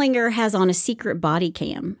Detective Denlinger has on a secret body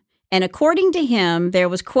cam. And according to him, there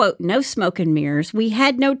was, quote, no smoke and mirrors. We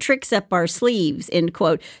had no tricks up our sleeves, end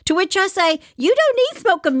quote. To which I say, you don't need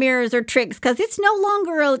smoke and mirrors or tricks because it's no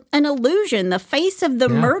longer an illusion. The face of the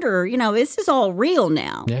murderer, this is all real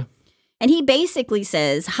now. Yeah. And he basically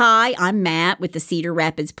says, hi, I'm Matt with the Cedar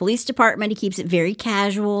Rapids Police Department. He keeps it very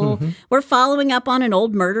casual. We're following up on an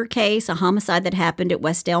old murder case, a homicide that happened at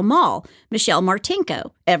Westdale Mall. Michelle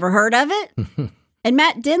Martinko. Ever heard of it? And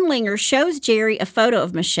Matt Denlinger shows Jerry a photo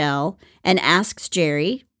of Michelle and asks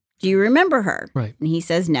Jerry, do you remember her? Right. And he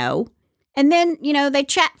says no. And then, they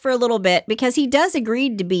chat for a little bit because he does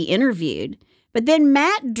agree to be interviewed. But then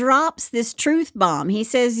Matt drops this truth bomb. He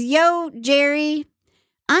says, "Yo, Jerry,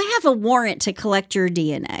 I have a warrant to collect your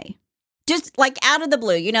DNA." Just like out of the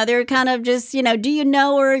blue. They're kind of just, do you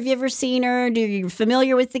know her? Have you ever seen her? Do you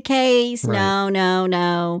familiar with the case? Right.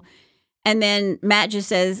 No. And then Matt just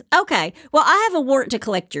says, "Okay, well, I have a warrant to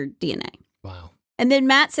collect your DNA." Wow. And then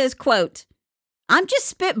Matt says, quote, "I'm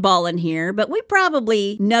just spitballing here, but we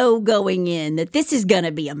probably know going in that this is going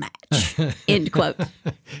to be a match," end quote.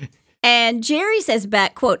 And Jerry says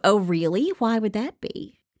back, quote, "Oh, really? Why would that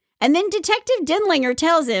be?" And then Detective Denlinger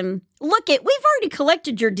tells him, "Look, we've already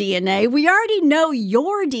collected your DNA. We already know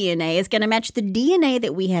your DNA is going to match the DNA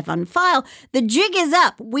that we have on file. The jig is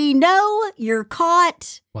up. We know you're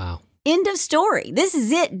caught." Wow. End of story. This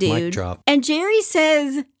is it, dude. Mic drop. And Jerry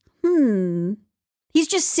says, He's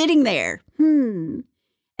just sitting there. And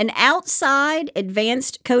outside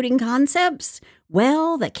Advanced Coding Concepts,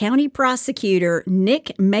 well, the county prosecutor, Nick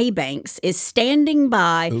Maybanks, is standing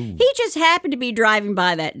by. Ooh. He just happened to be driving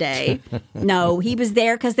by that day. No, he was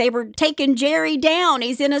there because they were taking Jerry down.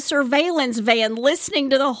 He's in a surveillance van listening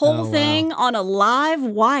to the whole thing on a live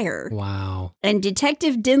wire. Wow. And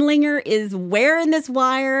Detective Denlinger is wearing this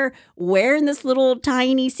wire, wearing this little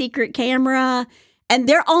tiny secret camera. And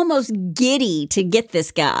they're almost giddy to get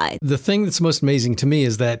this guy. The thing that's most amazing to me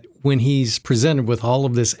is that when he's presented with all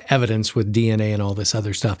of this evidence with DNA and all this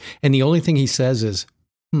other stuff, and the only thing he says is,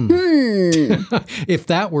 If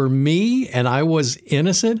that were me and I was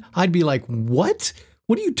innocent, I'd be like, what?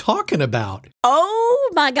 What are you talking about?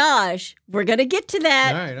 Oh my gosh. We're going to get to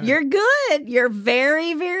that. All right. You're good. You're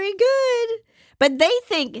very, very good. But they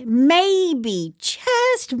think maybe,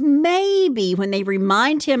 just maybe, when they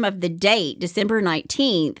remind him of the date, December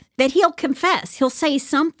 19th, that he'll confess. He'll say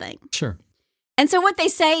something. Sure. And so what they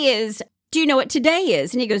say is, "Do you know what today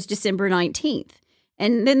is?" And he goes, "December 19th.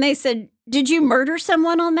 And then they said, "Did you murder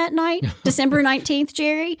someone on that night, December 19th,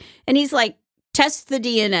 Jerry?" And he's like, "Test the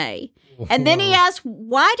DNA." And then he asks,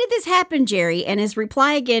 "Why did this happen, Jerry?" And his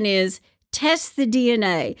reply again is, "Test the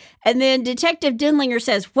DNA." And then Detective Denlinger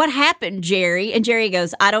says, "What happened, Jerry?" And Jerry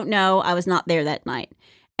goes, "I don't know. I was not there that night."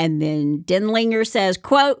 And then Denlinger says,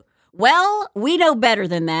 quote, "Well, we know better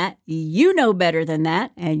than that. You know better than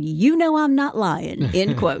that. And you know I'm not lying,"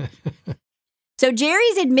 end quote. So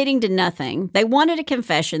Jerry's admitting to nothing. They wanted a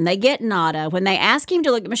confession. They get nada. When they ask him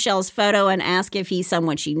to look at Michelle's photo and ask if he's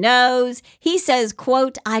someone she knows, he says,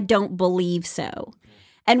 quote, "I don't believe so."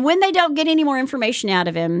 And when they don't get any more information out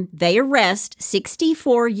of him, they arrest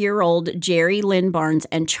 64-year-old Jerry Lynn Barnes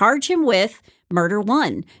and charge him with murder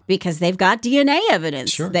one because they've got DNA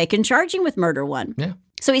evidence. Sure. They can charge him with murder one. Yeah.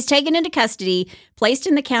 So he's taken into custody, placed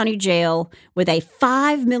in the county jail with a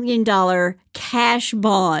 $5 million cash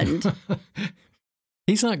bond.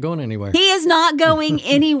 He's not going anywhere. He is not going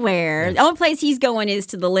anywhere. The only place he's going is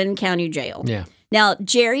to the Lynn County Jail. Yeah. Now,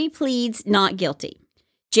 Jerry pleads not guilty.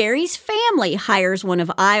 Jerry's family hires one of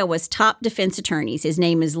Iowa's top defense attorneys. His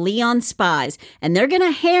name is Leon Spies, and they're going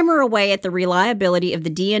to hammer away at the reliability of the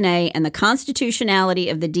DNA and the constitutionality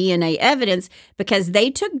of the DNA evidence because they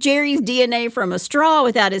took Jerry's DNA from a straw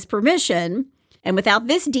without his permission. And without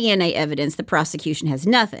this DNA evidence, the prosecution has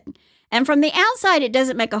nothing. And from the outside, it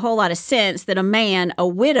doesn't make a whole lot of sense that a man, a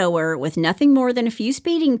widower with nothing more than a few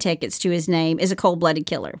speeding tickets to his name, is a cold-blooded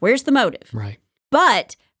killer. Where's the motive? Right.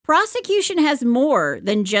 But prosecution has more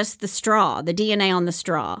than just the straw, the DNA on the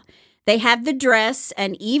straw. They have the dress,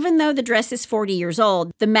 and even though the dress is 40 years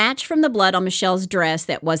old, the match from the blood on Michelle's dress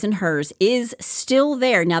that wasn't hers is still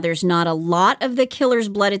there. Now, there's not a lot of the killer's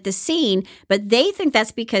blood at the scene, but they think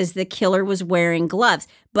that's because the killer was wearing gloves.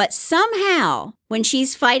 But somehow, when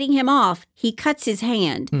she's fighting him off, he cuts his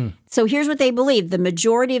hand. So here's what they believe. The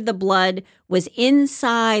majority of the blood was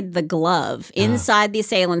inside the glove, inside the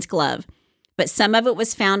assailant's glove. But some of it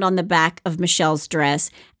was found on the back of Michelle's dress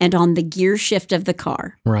and on the gear shift of the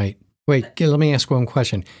car. Right. Wait, let me ask one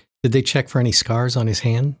question. Did they check for any scars on his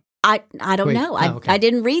hand? I don't know. Okay. I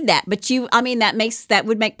didn't read that. But that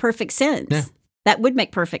would make perfect sense. Yeah. That would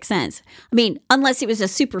make perfect sense. I mean, unless it was a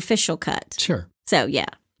superficial cut. Sure. So, yeah.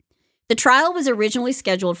 The trial was originally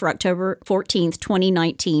scheduled for October 14th,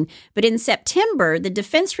 2019, but in September, the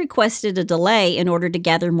defense requested a delay in order to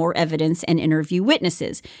gather more evidence and interview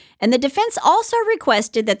witnesses. And the defense also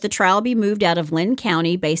requested that the trial be moved out of Lynn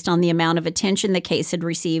County based on the amount of attention the case had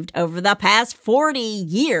received over the past 40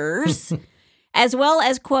 years, as well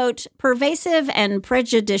as, quote, pervasive and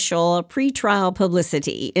prejudicial pretrial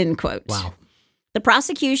publicity, end quote. Wow. The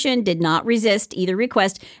prosecution did not resist either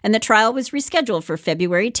request, and the trial was rescheduled for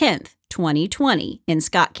February 10th, 2020 in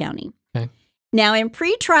Scott County. Okay. Now, in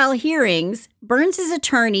pretrial hearings, Burns's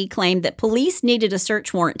attorney claimed that police needed a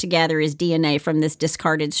search warrant to gather his DNA from this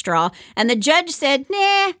discarded straw, and the judge said,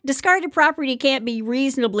 nah, discarded property can't be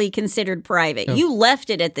reasonably considered private. Oh. You left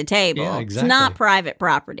it at the table. Yeah, exactly. It's not private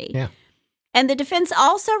property. Yeah. And the defense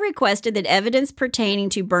also requested that evidence pertaining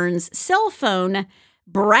to Burns' cell phone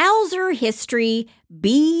browser history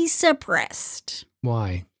be suppressed.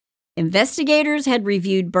 Why? Investigators had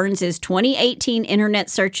reviewed Burns's 2018 internet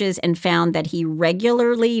searches and found that he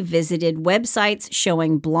regularly visited websites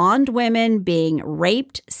showing blonde women being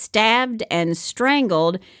raped, stabbed, and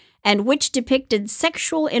strangled, and which depicted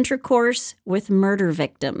sexual intercourse with murder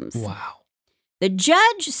victims. Wow. The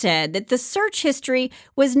judge said that the search history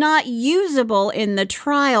was not usable in the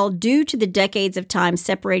trial due to the decades of time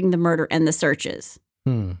separating the murder and the searches.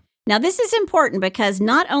 Now, this is important because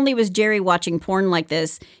not only was Jerry watching porn like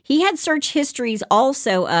this, he had search histories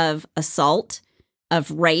also of assault, of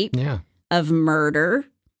rape, of murder,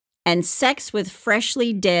 and sex with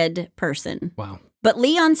freshly dead person. Wow. But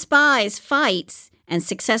Leon Spies fights and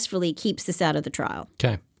successfully keeps this out of the trial.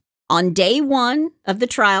 Okay. On day one of the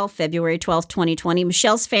trial, February 12th, 2020,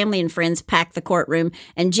 Michelle's family and friends packed the courtroom,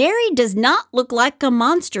 and Jerry does not look like a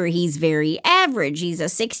monster. He's very average. He's a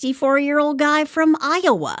 64-year-old guy from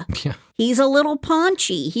Iowa. Yeah. He's a little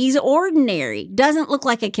paunchy. He's ordinary. Doesn't look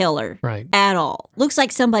like a killer. Right. At all. Looks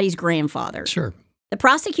like somebody's grandfather. Sure. The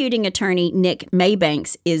prosecuting attorney, Nick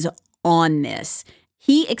Maybanks, is on this.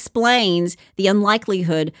 He explains the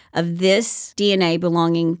unlikelihood of this DNA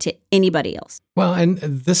belonging to anybody else. Well, and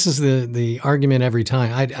this is the argument every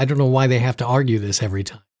time. I don't know why they have to argue this every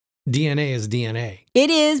time. DNA is DNA. It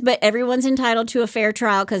is, but everyone's entitled to a fair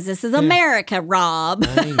trial because this is America, Rob.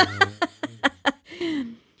 I know.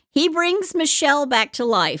 He brings Michelle back to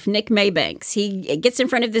life, Nick Maybanks. He gets in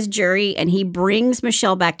front of this jury and he brings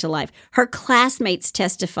Michelle back to life. Her classmates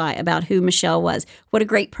testify about who Michelle was, what a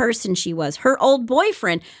great person she was. Her old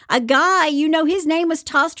boyfriend, a guy, his name was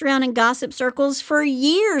tossed around in gossip circles for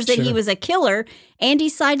years that he was a killer. Andy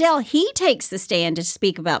Seidel, he takes the stand to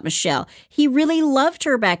speak about Michelle. He really loved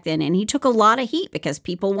her back then, and he took a lot of heat because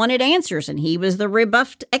people wanted answers, and he was the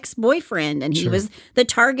rebuffed ex-boyfriend, and he was the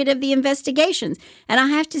target of the investigations. And I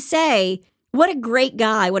have to say, what a great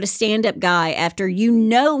guy, what a stand-up guy after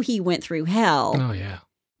he went through hell. Oh, yeah.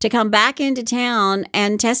 To come back into town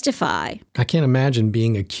and testify. I can't imagine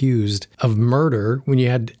being accused of murder when you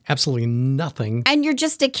had absolutely nothing. And you're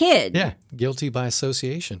just a kid. Yeah. Guilty by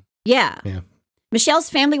association. Yeah. Yeah. Michelle's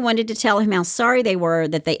family wanted to tell him how sorry they were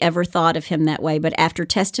that they ever thought of him that way, but after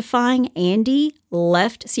testifying, Andy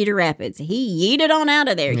left Cedar Rapids. He yeeted on out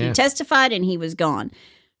of there. Yeah. He testified and he was gone.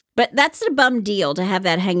 But that's a bum deal to have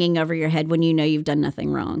that hanging over your head when you know you've done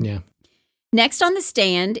nothing wrong. Yeah. Next on the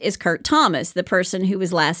stand is Kurt Thomas, the person who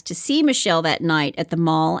was last to see Michelle that night at the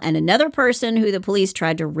mall, and another person who the police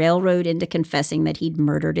tried to railroad into confessing that he'd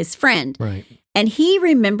murdered his friend. Right. And he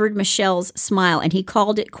remembered Michelle's smile, and he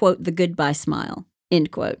called it, quote, the goodbye smile,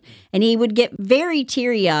 end quote. And he would get very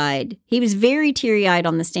teary-eyed. He was very teary-eyed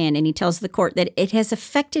on the stand, and he tells the court that it has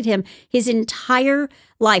affected him his entire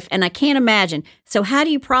life. And I can't imagine. So how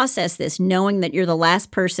do you process this, knowing that you're the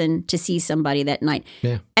last person to see somebody that night?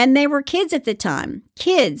 Yeah. And they were kids at the time.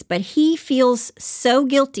 Kids. But he feels so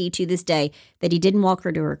guilty to this day that he didn't walk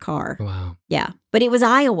her to her car. Wow. Yeah. But it was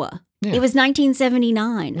Iowa. Yeah. It was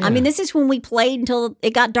 1979. Yeah. I mean, this is when we played until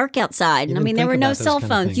it got dark outside. And I mean, there were no cell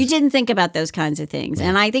phones. You didn't think about those kinds of things. Yeah.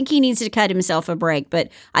 And I think he needs to cut himself a break. But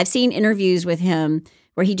I've seen interviews with him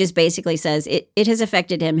where he just basically says it has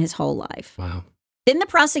affected him his whole life. Wow. Then the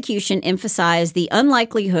prosecution emphasized the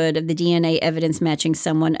unlikelihood of the DNA evidence matching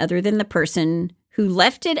someone other than the person who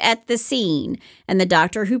left it at the scene, and the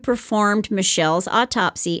doctor who performed Michelle's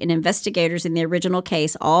autopsy and investigators in the original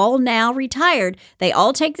case, all now retired. They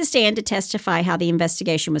all take the stand to testify how the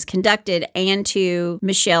investigation was conducted and to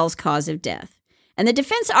Michelle's cause of death. And the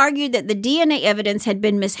defense argued that the DNA evidence had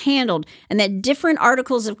been mishandled and that different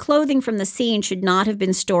articles of clothing from the scene should not have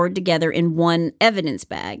been stored together in one evidence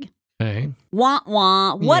bag. Okay. Wah,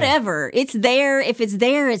 wah, whatever. Yeah. It's there. If it's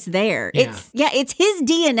there, it's there. Yeah. It's his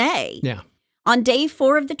DNA. Yeah. On day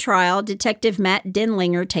 4 of the trial, Detective Matt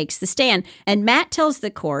Denlinger takes the stand, and Matt tells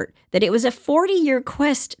the court that it was a 40-year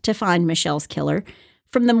quest to find Michelle's killer.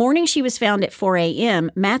 From the morning she was found at 4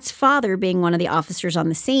 a.m., Matt's father being one of the officers on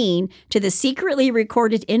the scene, to the secretly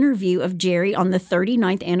recorded interview of Jerry on the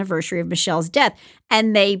 39th anniversary of Michelle's death.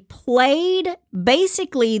 And they played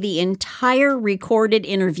basically the entire recorded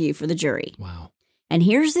interview for the jury. Wow. And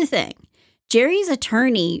here's the thing. Jerry's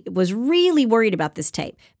attorney was really worried about this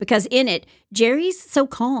tape because in it, Jerry's so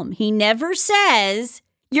calm. He never says,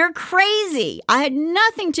 You're crazy. I had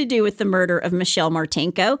nothing to do with the murder of Michelle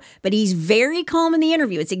Martinko, but he's very calm in the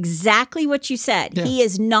interview. It's exactly what you said. Yeah. He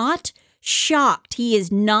is not shocked. He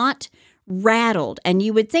is not rattled. And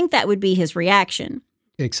you would think that would be his reaction.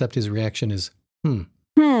 Except his reaction is,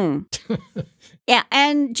 Yeah,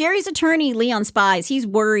 and Jerry's attorney, Leon Spies, he's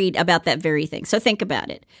worried about that very thing. So think about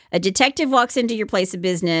it. A detective walks into your place of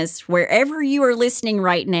business, wherever you are listening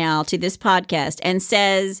right now to this podcast, and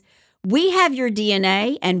says, we have your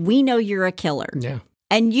DNA and we know you're a killer. Yeah.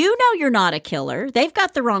 And you know you're not a killer. They've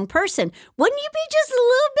got the wrong person. Wouldn't you be just a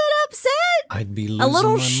little bit upset? I'd be losing a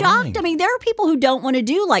little my shocked. mind. I mean, there are people who don't want to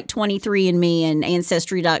do like 23andMe and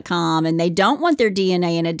Ancestry.com, and they don't want their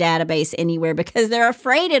DNA in a database anywhere because they're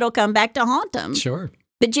afraid it'll come back to haunt them. Sure.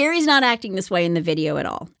 But Jerry's not acting this way in the video at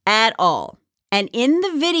all. At all. And in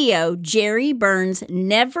the video, Jerry Burns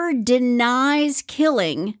never denies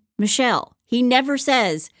killing Michelle. He never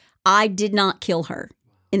says, I did not kill her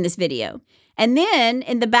in this video. And then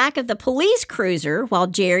in the back of the police cruiser, while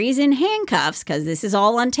Jerry's in handcuffs, because this is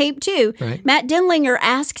all on tape too, right. Matt Denlinger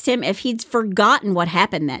asks him if he'd forgotten what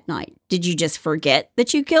happened that night. Did you just forget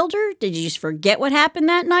that you killed her? Did you just forget what happened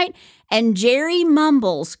that night? And Jerry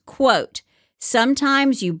mumbles, quote,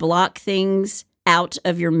 sometimes you block things out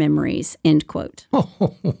of your memories, end quote.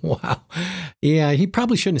 Oh, wow. Yeah, he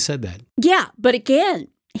probably shouldn't have said that. Yeah, but again,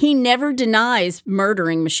 he never denies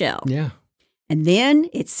murdering Michelle. Yeah. And then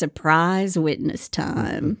it's surprise witness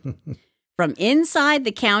time. From inside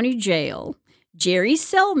the county jail, Jerry's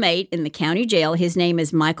cellmate in the county jail, his name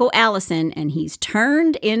is Michael Allison, and he's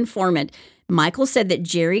turned informant. Michael said that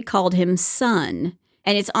Jerry called him son.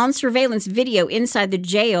 And it's on surveillance video inside the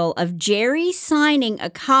jail of Jerry signing a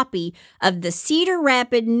copy of the Cedar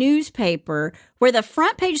Rapids newspaper where the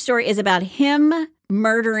front page story is about him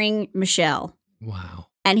murdering Michelle. Wow.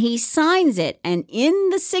 And he signs it, and in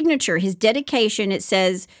the signature, his dedication, it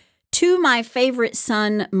says, to my favorite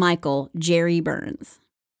son, Michael, Jerry Burns.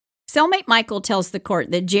 Cellmate Michael tells the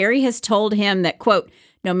court that Jerry has told him that, quote,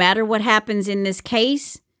 no matter what happens in this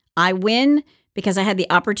case, I win because I had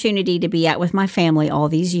the opportunity to be out with my family all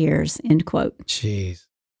these years, end quote. Jeez.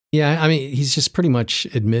 Yeah, I mean, he's just pretty much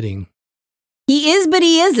admitting. He is, but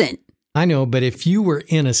he isn't. I know, but if you were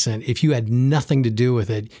innocent, if you had nothing to do with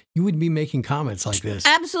it, you wouldn't be making comments like this.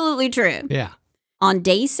 Absolutely true. Yeah. On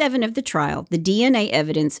day 7 of the trial, the DNA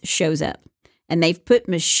evidence shows up, and they've put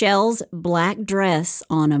Michelle's black dress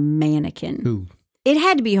on a mannequin. Ooh. It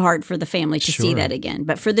had to be hard for the family to see that again.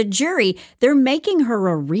 But for the jury, they're making her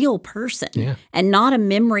a real person and not a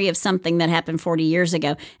memory of something that happened 40 years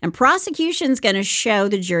ago. And prosecution's going to show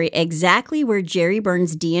the jury exactly where Jerry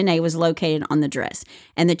Burns' DNA was located on the dress.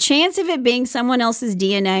 And the chance of it being someone else's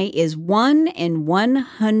DNA is 1 in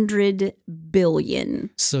 100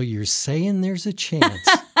 billion. So you're saying there's a chance.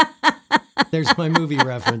 There's my movie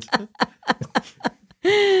reference.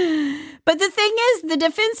 But the thing is, the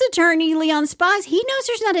defense attorney, Leon Spies, he knows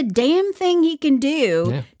there's not a damn thing he can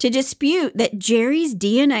do to dispute that Jerry's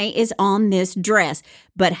DNA is on this dress.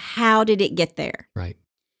 But how did it get there? Right.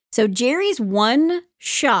 So Jerry's one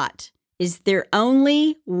shot is their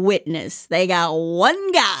only witness. They got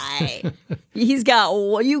one guy. You got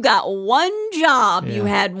one job. Yeah. You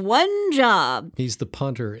had one job. He's the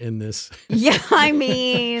punter in this. Yeah, I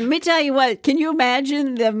mean, let me tell you what. Can you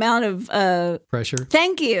imagine the amount of pressure?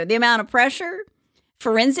 Thank you. The amount of pressure.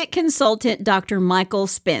 Forensic consultant Dr. Michael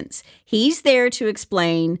Spence. He's there to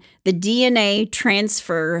explain the DNA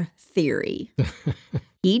transfer theory.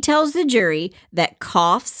 He tells the jury that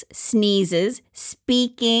coughs, sneezes,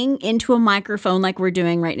 speaking into a microphone like we're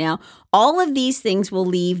doing right now, all of these things will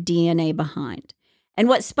leave DNA behind. And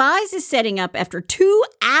what Spies is setting up after 2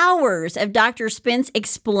 hours of Dr. Spence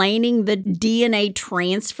explaining the DNA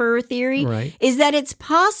transfer theory is that it's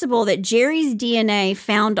possible that Jerry's DNA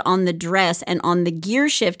found on the dress and on the gear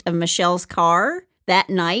shift of Michelle's car that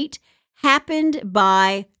night happened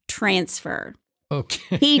by transfer.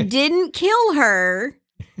 Okay. He didn't kill her.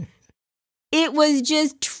 It was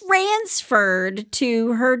just transferred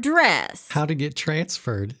to her dress. How to get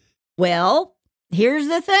transferred? Well, here's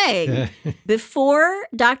the thing. Before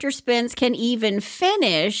Dr. Spence can even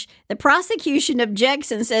finish, the prosecution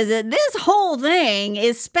objects and says that this whole thing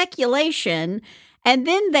is speculation. And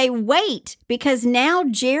then they wait because now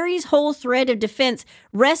Jerry's whole thread of defense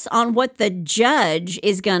rests on what the judge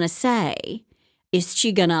is going to say. Is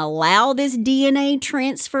she going to allow this DNA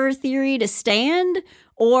transfer theory to stand?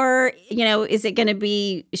 Or, is it going to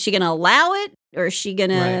be, is she going to allow it? Or is she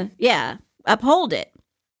going to, uphold it?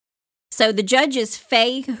 So the judges,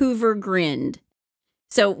 Faye Hoover, grinned.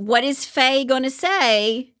 So what is Faye going to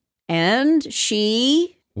say? And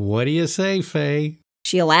she... What do you say, Faye?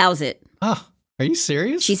 She allows it. Oh, Are you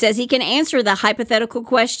serious? She says he can answer the hypothetical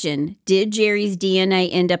question, did Jerry's DNA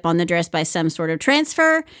end up on the dress by some sort of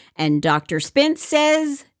transfer? And Dr. Spence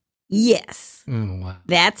says yes. Oh, wow.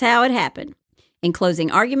 That's how it happened. In closing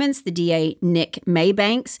arguments, the DA, Nick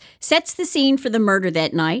Maybanks, sets the scene for the murder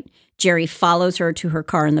that night. Jerry follows her to her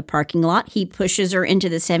car in the parking lot. He pushes her into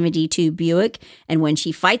the 72 Buick, and when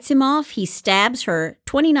she fights him off, he stabs her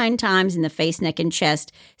 29 times in the face, neck, and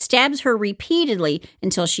chest, stabs her repeatedly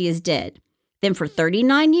until she is dead. Then for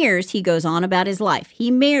 39 years, he goes on about his life. He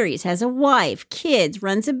marries, has a wife, kids,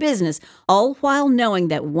 runs a business, all while knowing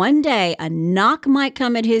that one day a knock might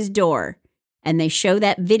come at his door. And they show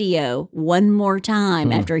that video one more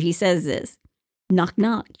time after he says this. Knock,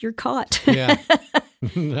 knock, you're caught. Yeah.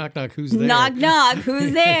 Knock, knock, who's there? Knock, knock,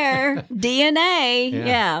 who's there? DNA.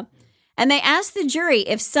 Yeah. And they asked the jury,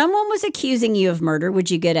 if someone was accusing you of murder,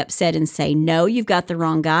 would you get upset and say, no, you've got the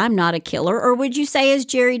wrong guy, I'm not a killer? Or would you say, as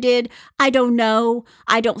Jerry did, I don't know,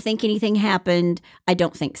 I don't think anything happened, I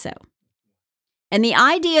don't think so? And the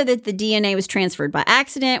idea that the DNA was transferred by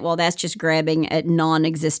accident, well, that's just grabbing at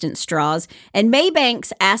non-existent straws. And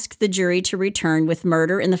Maybanks asked the jury to return with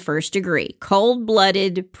murder in the first degree.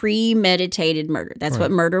 Cold-blooded, premeditated murder. That's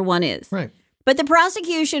what murder one is. Right. But the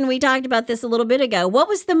prosecution, we talked about this a little bit ago, what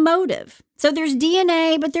was the motive? So there's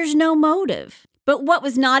DNA, but there's no motive. But what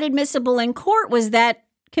was not admissible in court was that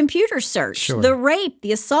computer search, the rape,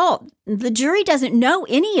 the assault. The jury doesn't know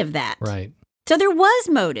any of that. Right. So there was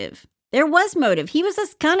motive. There was motive. He was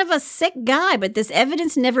kind of a sick guy, but this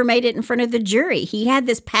evidence never made it in front of the jury. He had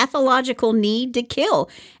this pathological need to kill.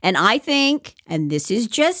 And I think, and this is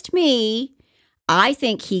just me, I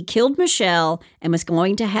think he killed Michelle and was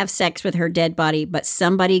going to have sex with her dead body, but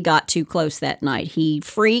somebody got too close that night. He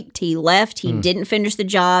freaked, he left, he didn't finish the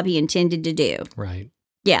job he intended to do. Right.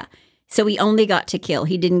 Yeah. So he only got to kill.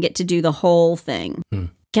 He didn't get to do the whole thing.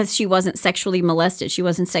 Because she wasn't sexually molested. She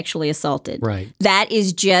wasn't sexually assaulted. Right. That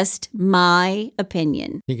is just my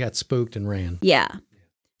opinion. He got spooked and ran. Yeah.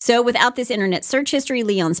 So without this internet search history,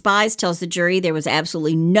 Leon Spies tells the jury there was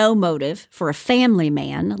absolutely no motive for a family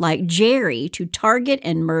man like Jerry to target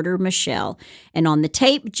and murder Michelle. And on the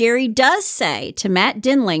tape, Jerry does say to Matt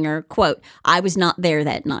Denlinger, quote, I was not there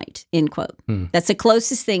that night, end quote. That's the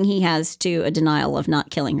closest thing he has to a denial of not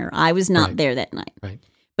killing her. I was not there that night. Right.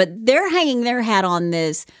 But they're hanging their hat on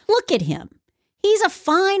this. Look at him. He's a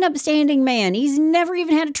fine, upstanding man. He's never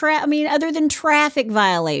even had other than traffic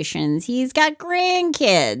violations. He's got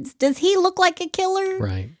grandkids. Does he look like a killer?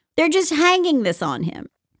 Right. They're just hanging this on him.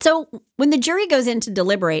 So when the jury goes in to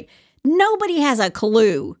deliberate, nobody has a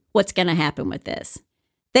clue what's going to happen with this.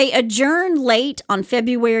 They adjourn late on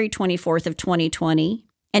February 24th of 2020,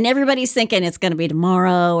 and everybody's thinking it's going to be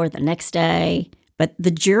tomorrow or the next day. But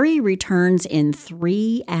the jury returns in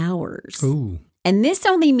 3 hours. Ooh. And this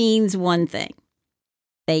only means one thing.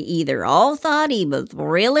 They either all thought he was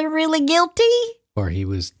really, really guilty. Or he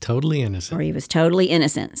was totally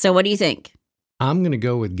innocent. So what do you think? I'm going to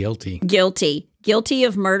go with guilty. Guilty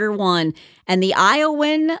of murder one. And the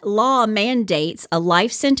Iowan law mandates a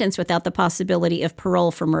life sentence without the possibility of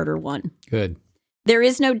parole for murder one. Good. There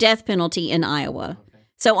is no death penalty in Iowa.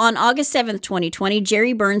 So on August 7th, 2020,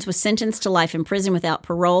 Jerry Burns was sentenced to life in prison without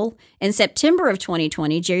parole. In September of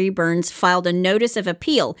 2020, Jerry Burns filed a notice of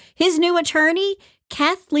appeal. His new attorney,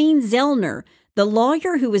 Kathleen Zellner, the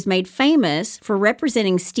lawyer who was made famous for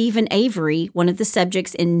representing Stephen Avery, one of the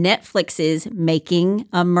subjects in Netflix's Making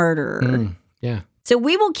a Murderer. Yeah. So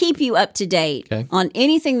we will keep you up to date on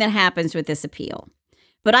anything that happens with this appeal.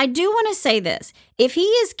 But I do want to say this. If he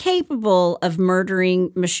is capable of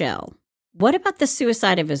murdering Michelle, what about the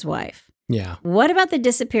suicide of his wife? Yeah. What about the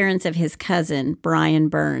disappearance of his cousin, Brian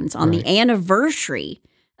Burns, on the anniversary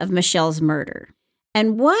of Michelle's murder?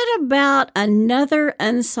 And what about another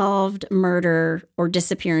unsolved murder or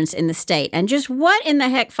disappearance in the state? And just what in the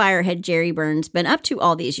heck fire had Jerry Burns been up to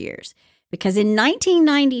all these years? Because in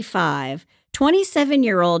 1995,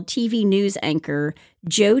 27-year-old TV news anchor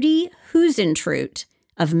Jody Huisentruit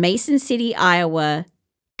of Mason City, Iowa,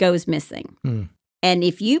 goes missing. And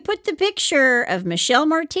if you put the picture of Michelle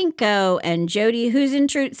Martinko and Jody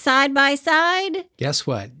Huisentruit side by side, guess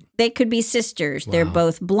what? They could be sisters. Wow. They're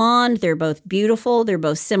both blonde. They're both beautiful. They're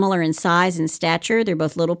both similar in size and stature. They're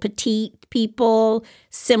both little petite people,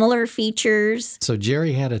 similar features. So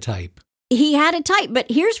Jerry had a type. He had a type, but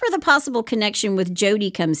here's where the possible connection with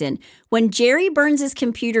Jody comes in. When Jerry Burns'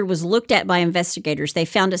 computer was looked at by investigators, they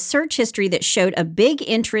found a search history that showed a big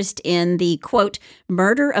interest in the, quote,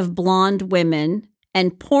 murder of blonde women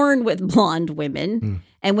and porn with blonde women.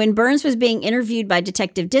 And when Burns was being interviewed by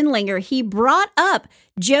Detective Denlinger, he brought up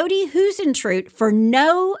Jody Huisentruit for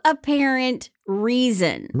no apparent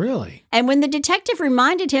reason. Really? And when the detective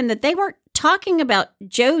reminded him that they weren't talking about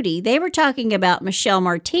Jody, they were talking about Michelle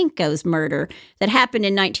Martinko's murder that happened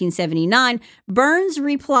in 1979, Burns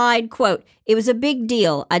replied, quote, "It was a big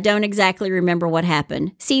deal. I don't exactly remember what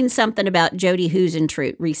happened. Seen something about Jody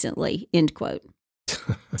Huisentruit recently," end quote.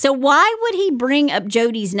 So why would he bring up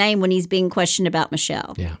Jody's name when he's being questioned about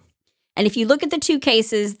Michelle? Yeah. And if you look at the two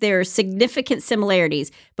cases, there are significant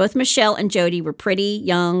similarities. Both Michelle and Jody were pretty,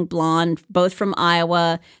 young, blonde, both from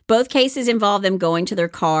Iowa. Both cases involve them going to their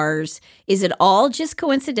cars. Is it all just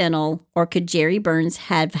coincidental, or could Jerry Burns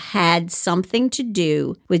have had something to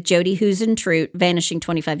do with Jody Huisentruit vanishing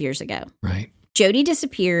 25 years ago? Right. Jody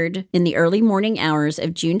disappeared in the early morning hours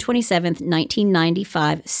of June 27th,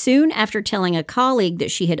 1995, soon after telling a colleague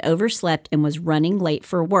that she had overslept and was running late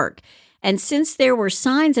for work. And since there were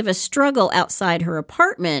signs of a struggle outside her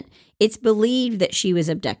apartment, it's believed that she was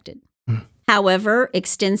abducted. However,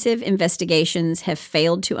 extensive investigations have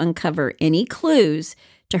failed to uncover any clues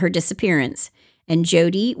to her disappearance, and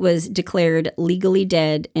Jody was declared legally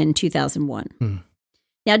dead in 2001.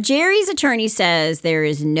 Now, Jerry's attorney says there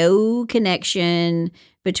is no connection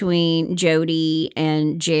between Jody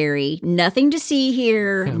and Jerry. Nothing to see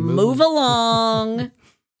here. Yeah, move along.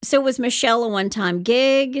 So was Michelle a one-time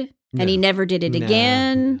gig? And he never did it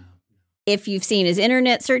again. No. If you've seen his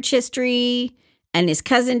internet search history and his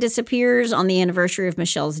cousin disappears on the anniversary of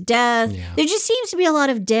Michelle's death, there just seems to be a lot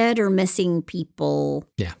of dead or missing people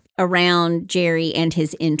around Jerry and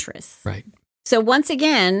his interests. Right. So once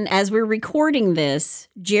again, as we're recording this,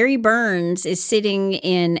 Jerry Burns is sitting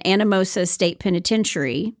in Anamosa State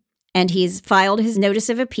Penitentiary, and he's filed his notice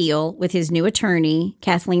of appeal with his new attorney,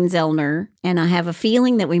 Kathleen Zellner. And I have a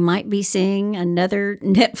feeling that we might be seeing another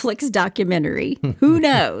Netflix documentary. Who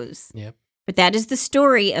knows? Yep. But that is the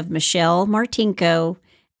story of Michelle Martinko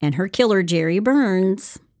and her killer, Jerry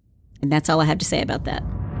Burns. And that's all I have to say about that.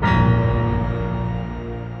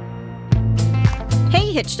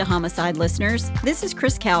 Hey, Hitched to Homicide listeners. This is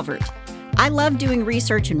Chris Calvert. I love doing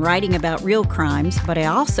research and writing about real crimes, but I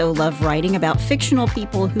also love writing about fictional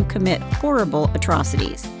people who commit horrible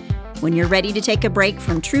atrocities. When you're ready to take a break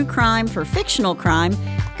from true crime for fictional crime,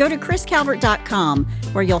 go to chriscalvert.com,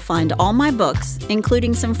 where you'll find all my books,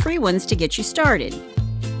 including some free ones to get you started.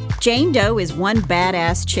 Jane Doe is one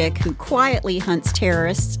badass chick who quietly hunts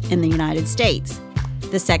terrorists in the United States.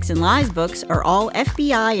 The Sex and Lies books are all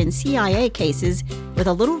FBI and CIA cases with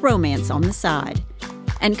a little romance on the side.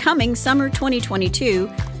 And coming summer 2022,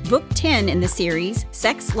 Book 10 in the series,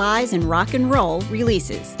 Sex, Lies, and Rock and Roll,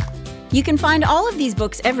 releases. You can find all of these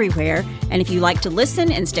books everywhere, and if you like to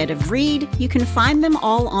listen instead of read, you can find them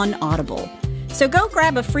all on Audible. So go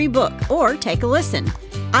grab a free book or take a listen.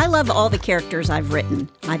 I love all the characters I've written.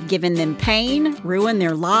 I've given them pain, ruined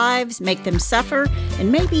their lives, make them suffer,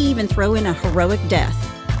 and maybe even throw in a heroic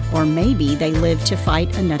death. Or maybe they live to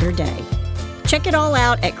fight another day. Check it all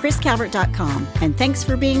out at chriscalvert.com, and thanks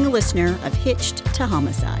for being a listener of Hitched to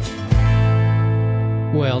Homicide.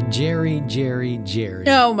 Well, Jerry.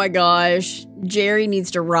 Oh my gosh. Jerry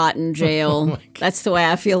needs to rot in jail. That's how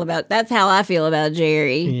I feel about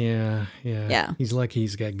Jerry. Yeah. He's lucky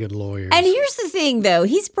he's got good lawyers. And here's the thing, though.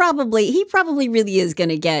 He probably really is going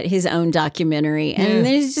to get his own documentary. And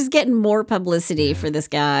there's just getting more publicity for this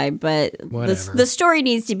guy. But the story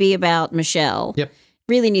needs to be about Michelle. Yep.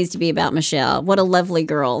 Really needs to be about Michelle. What a lovely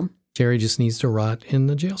girl. Jerry just needs to rot in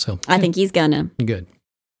the jail cell. I think he's gonna. Good.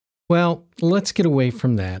 Well, let's get away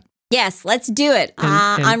from that. Yes, let's do it.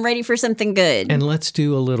 I'm ready for something good. And let's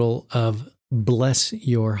do a little of Bless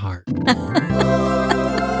Your Heart. Well,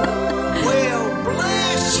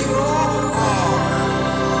 bless your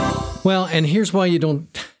heart. Well, and here's why you don't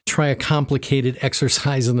try a complicated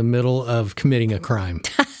exercise in the middle of committing a crime.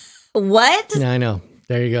 What? I know.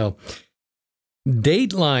 There you go.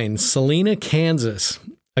 Dateline, Salina, Kansas.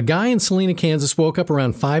 A guy in Salina, Kansas woke up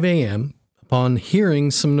around 5 a.m. upon hearing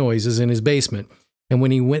some noises in his basement. And when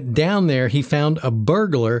he went down there, he found a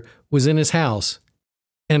burglar was in his house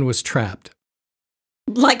and was trapped.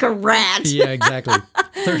 Like a rat. Yeah, exactly.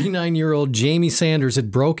 39-year-old Jamie Sanders had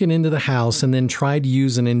broken into the house and then tried to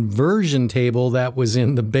use an inversion table that was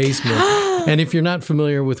in the basement. And if you're not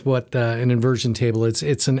familiar with what an inversion table is,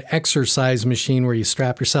 it's an exercise machine where you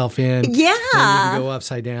strap yourself in. Yeah. And you can go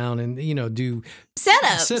upside down and, do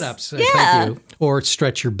sit-ups. Yeah. Thank you. Or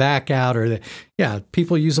stretch your back out.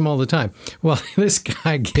 People use them all the time. Well, this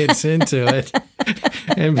guy gets into it.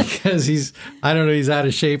 And because he's out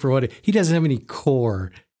of shape or what, he doesn't have any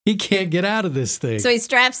core. He can't get out of this thing. So he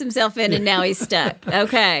straps himself in and now he's stuck.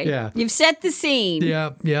 Okay. Yeah. You've set the scene.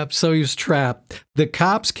 Yeah. So he was trapped. The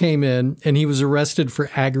cops came in and he was arrested for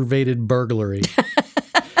aggravated burglary.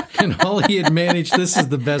 And all he had managed, this is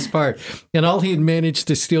the best part, and all he had managed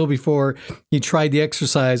to steal before he tried the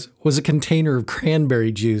exercise was a container of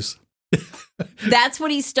cranberry juice. That's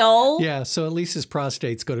what he stole? Yeah, so at least his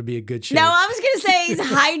prostate's going to be a good shape. No, I was going to say he's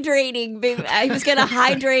hydrating. He was going to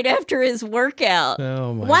hydrate after his workout.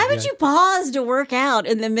 Oh my Why would God. you pause to work out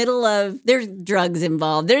in the middle of, there's drugs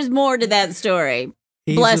involved. There's more to that story.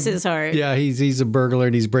 Bless his heart. Yeah, he's a burglar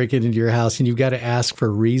and he's breaking into your house and you've got to ask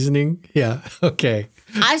for reasoning. Yeah, okay.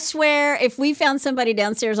 I swear, if we found somebody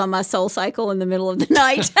downstairs on my Soul Cycle in the middle of the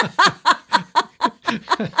night,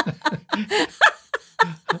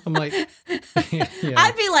 I'm like, yeah,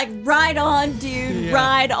 I'd be like, right on, dude, Yeah.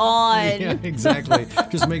 right on. yeah, exactly.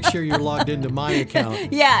 Just make sure you're logged into my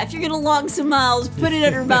account. Yeah, if you're going to log some miles, put it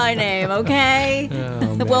under my name, okay?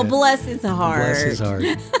 Oh, Well, man. bless his heart. Bless his heart.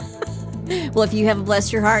 Well, if you have a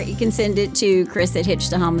bless your heart, you can send it to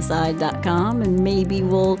chris@hitchtohomicide.com and maybe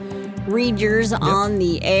we'll read yours on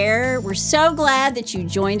the air. We're so glad that you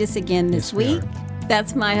joined us again this Yes, we week.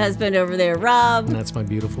 That's my husband over there, Rob. And that's my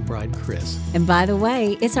beautiful bride, Chris. And by the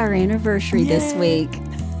way, it's our anniversary this week.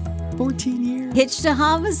 14 years. Hitch to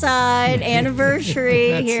Homicide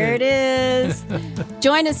anniversary. That's Here it is.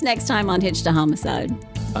 Join us next time on Hitch to Homicide.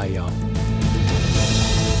 Bye, y'all.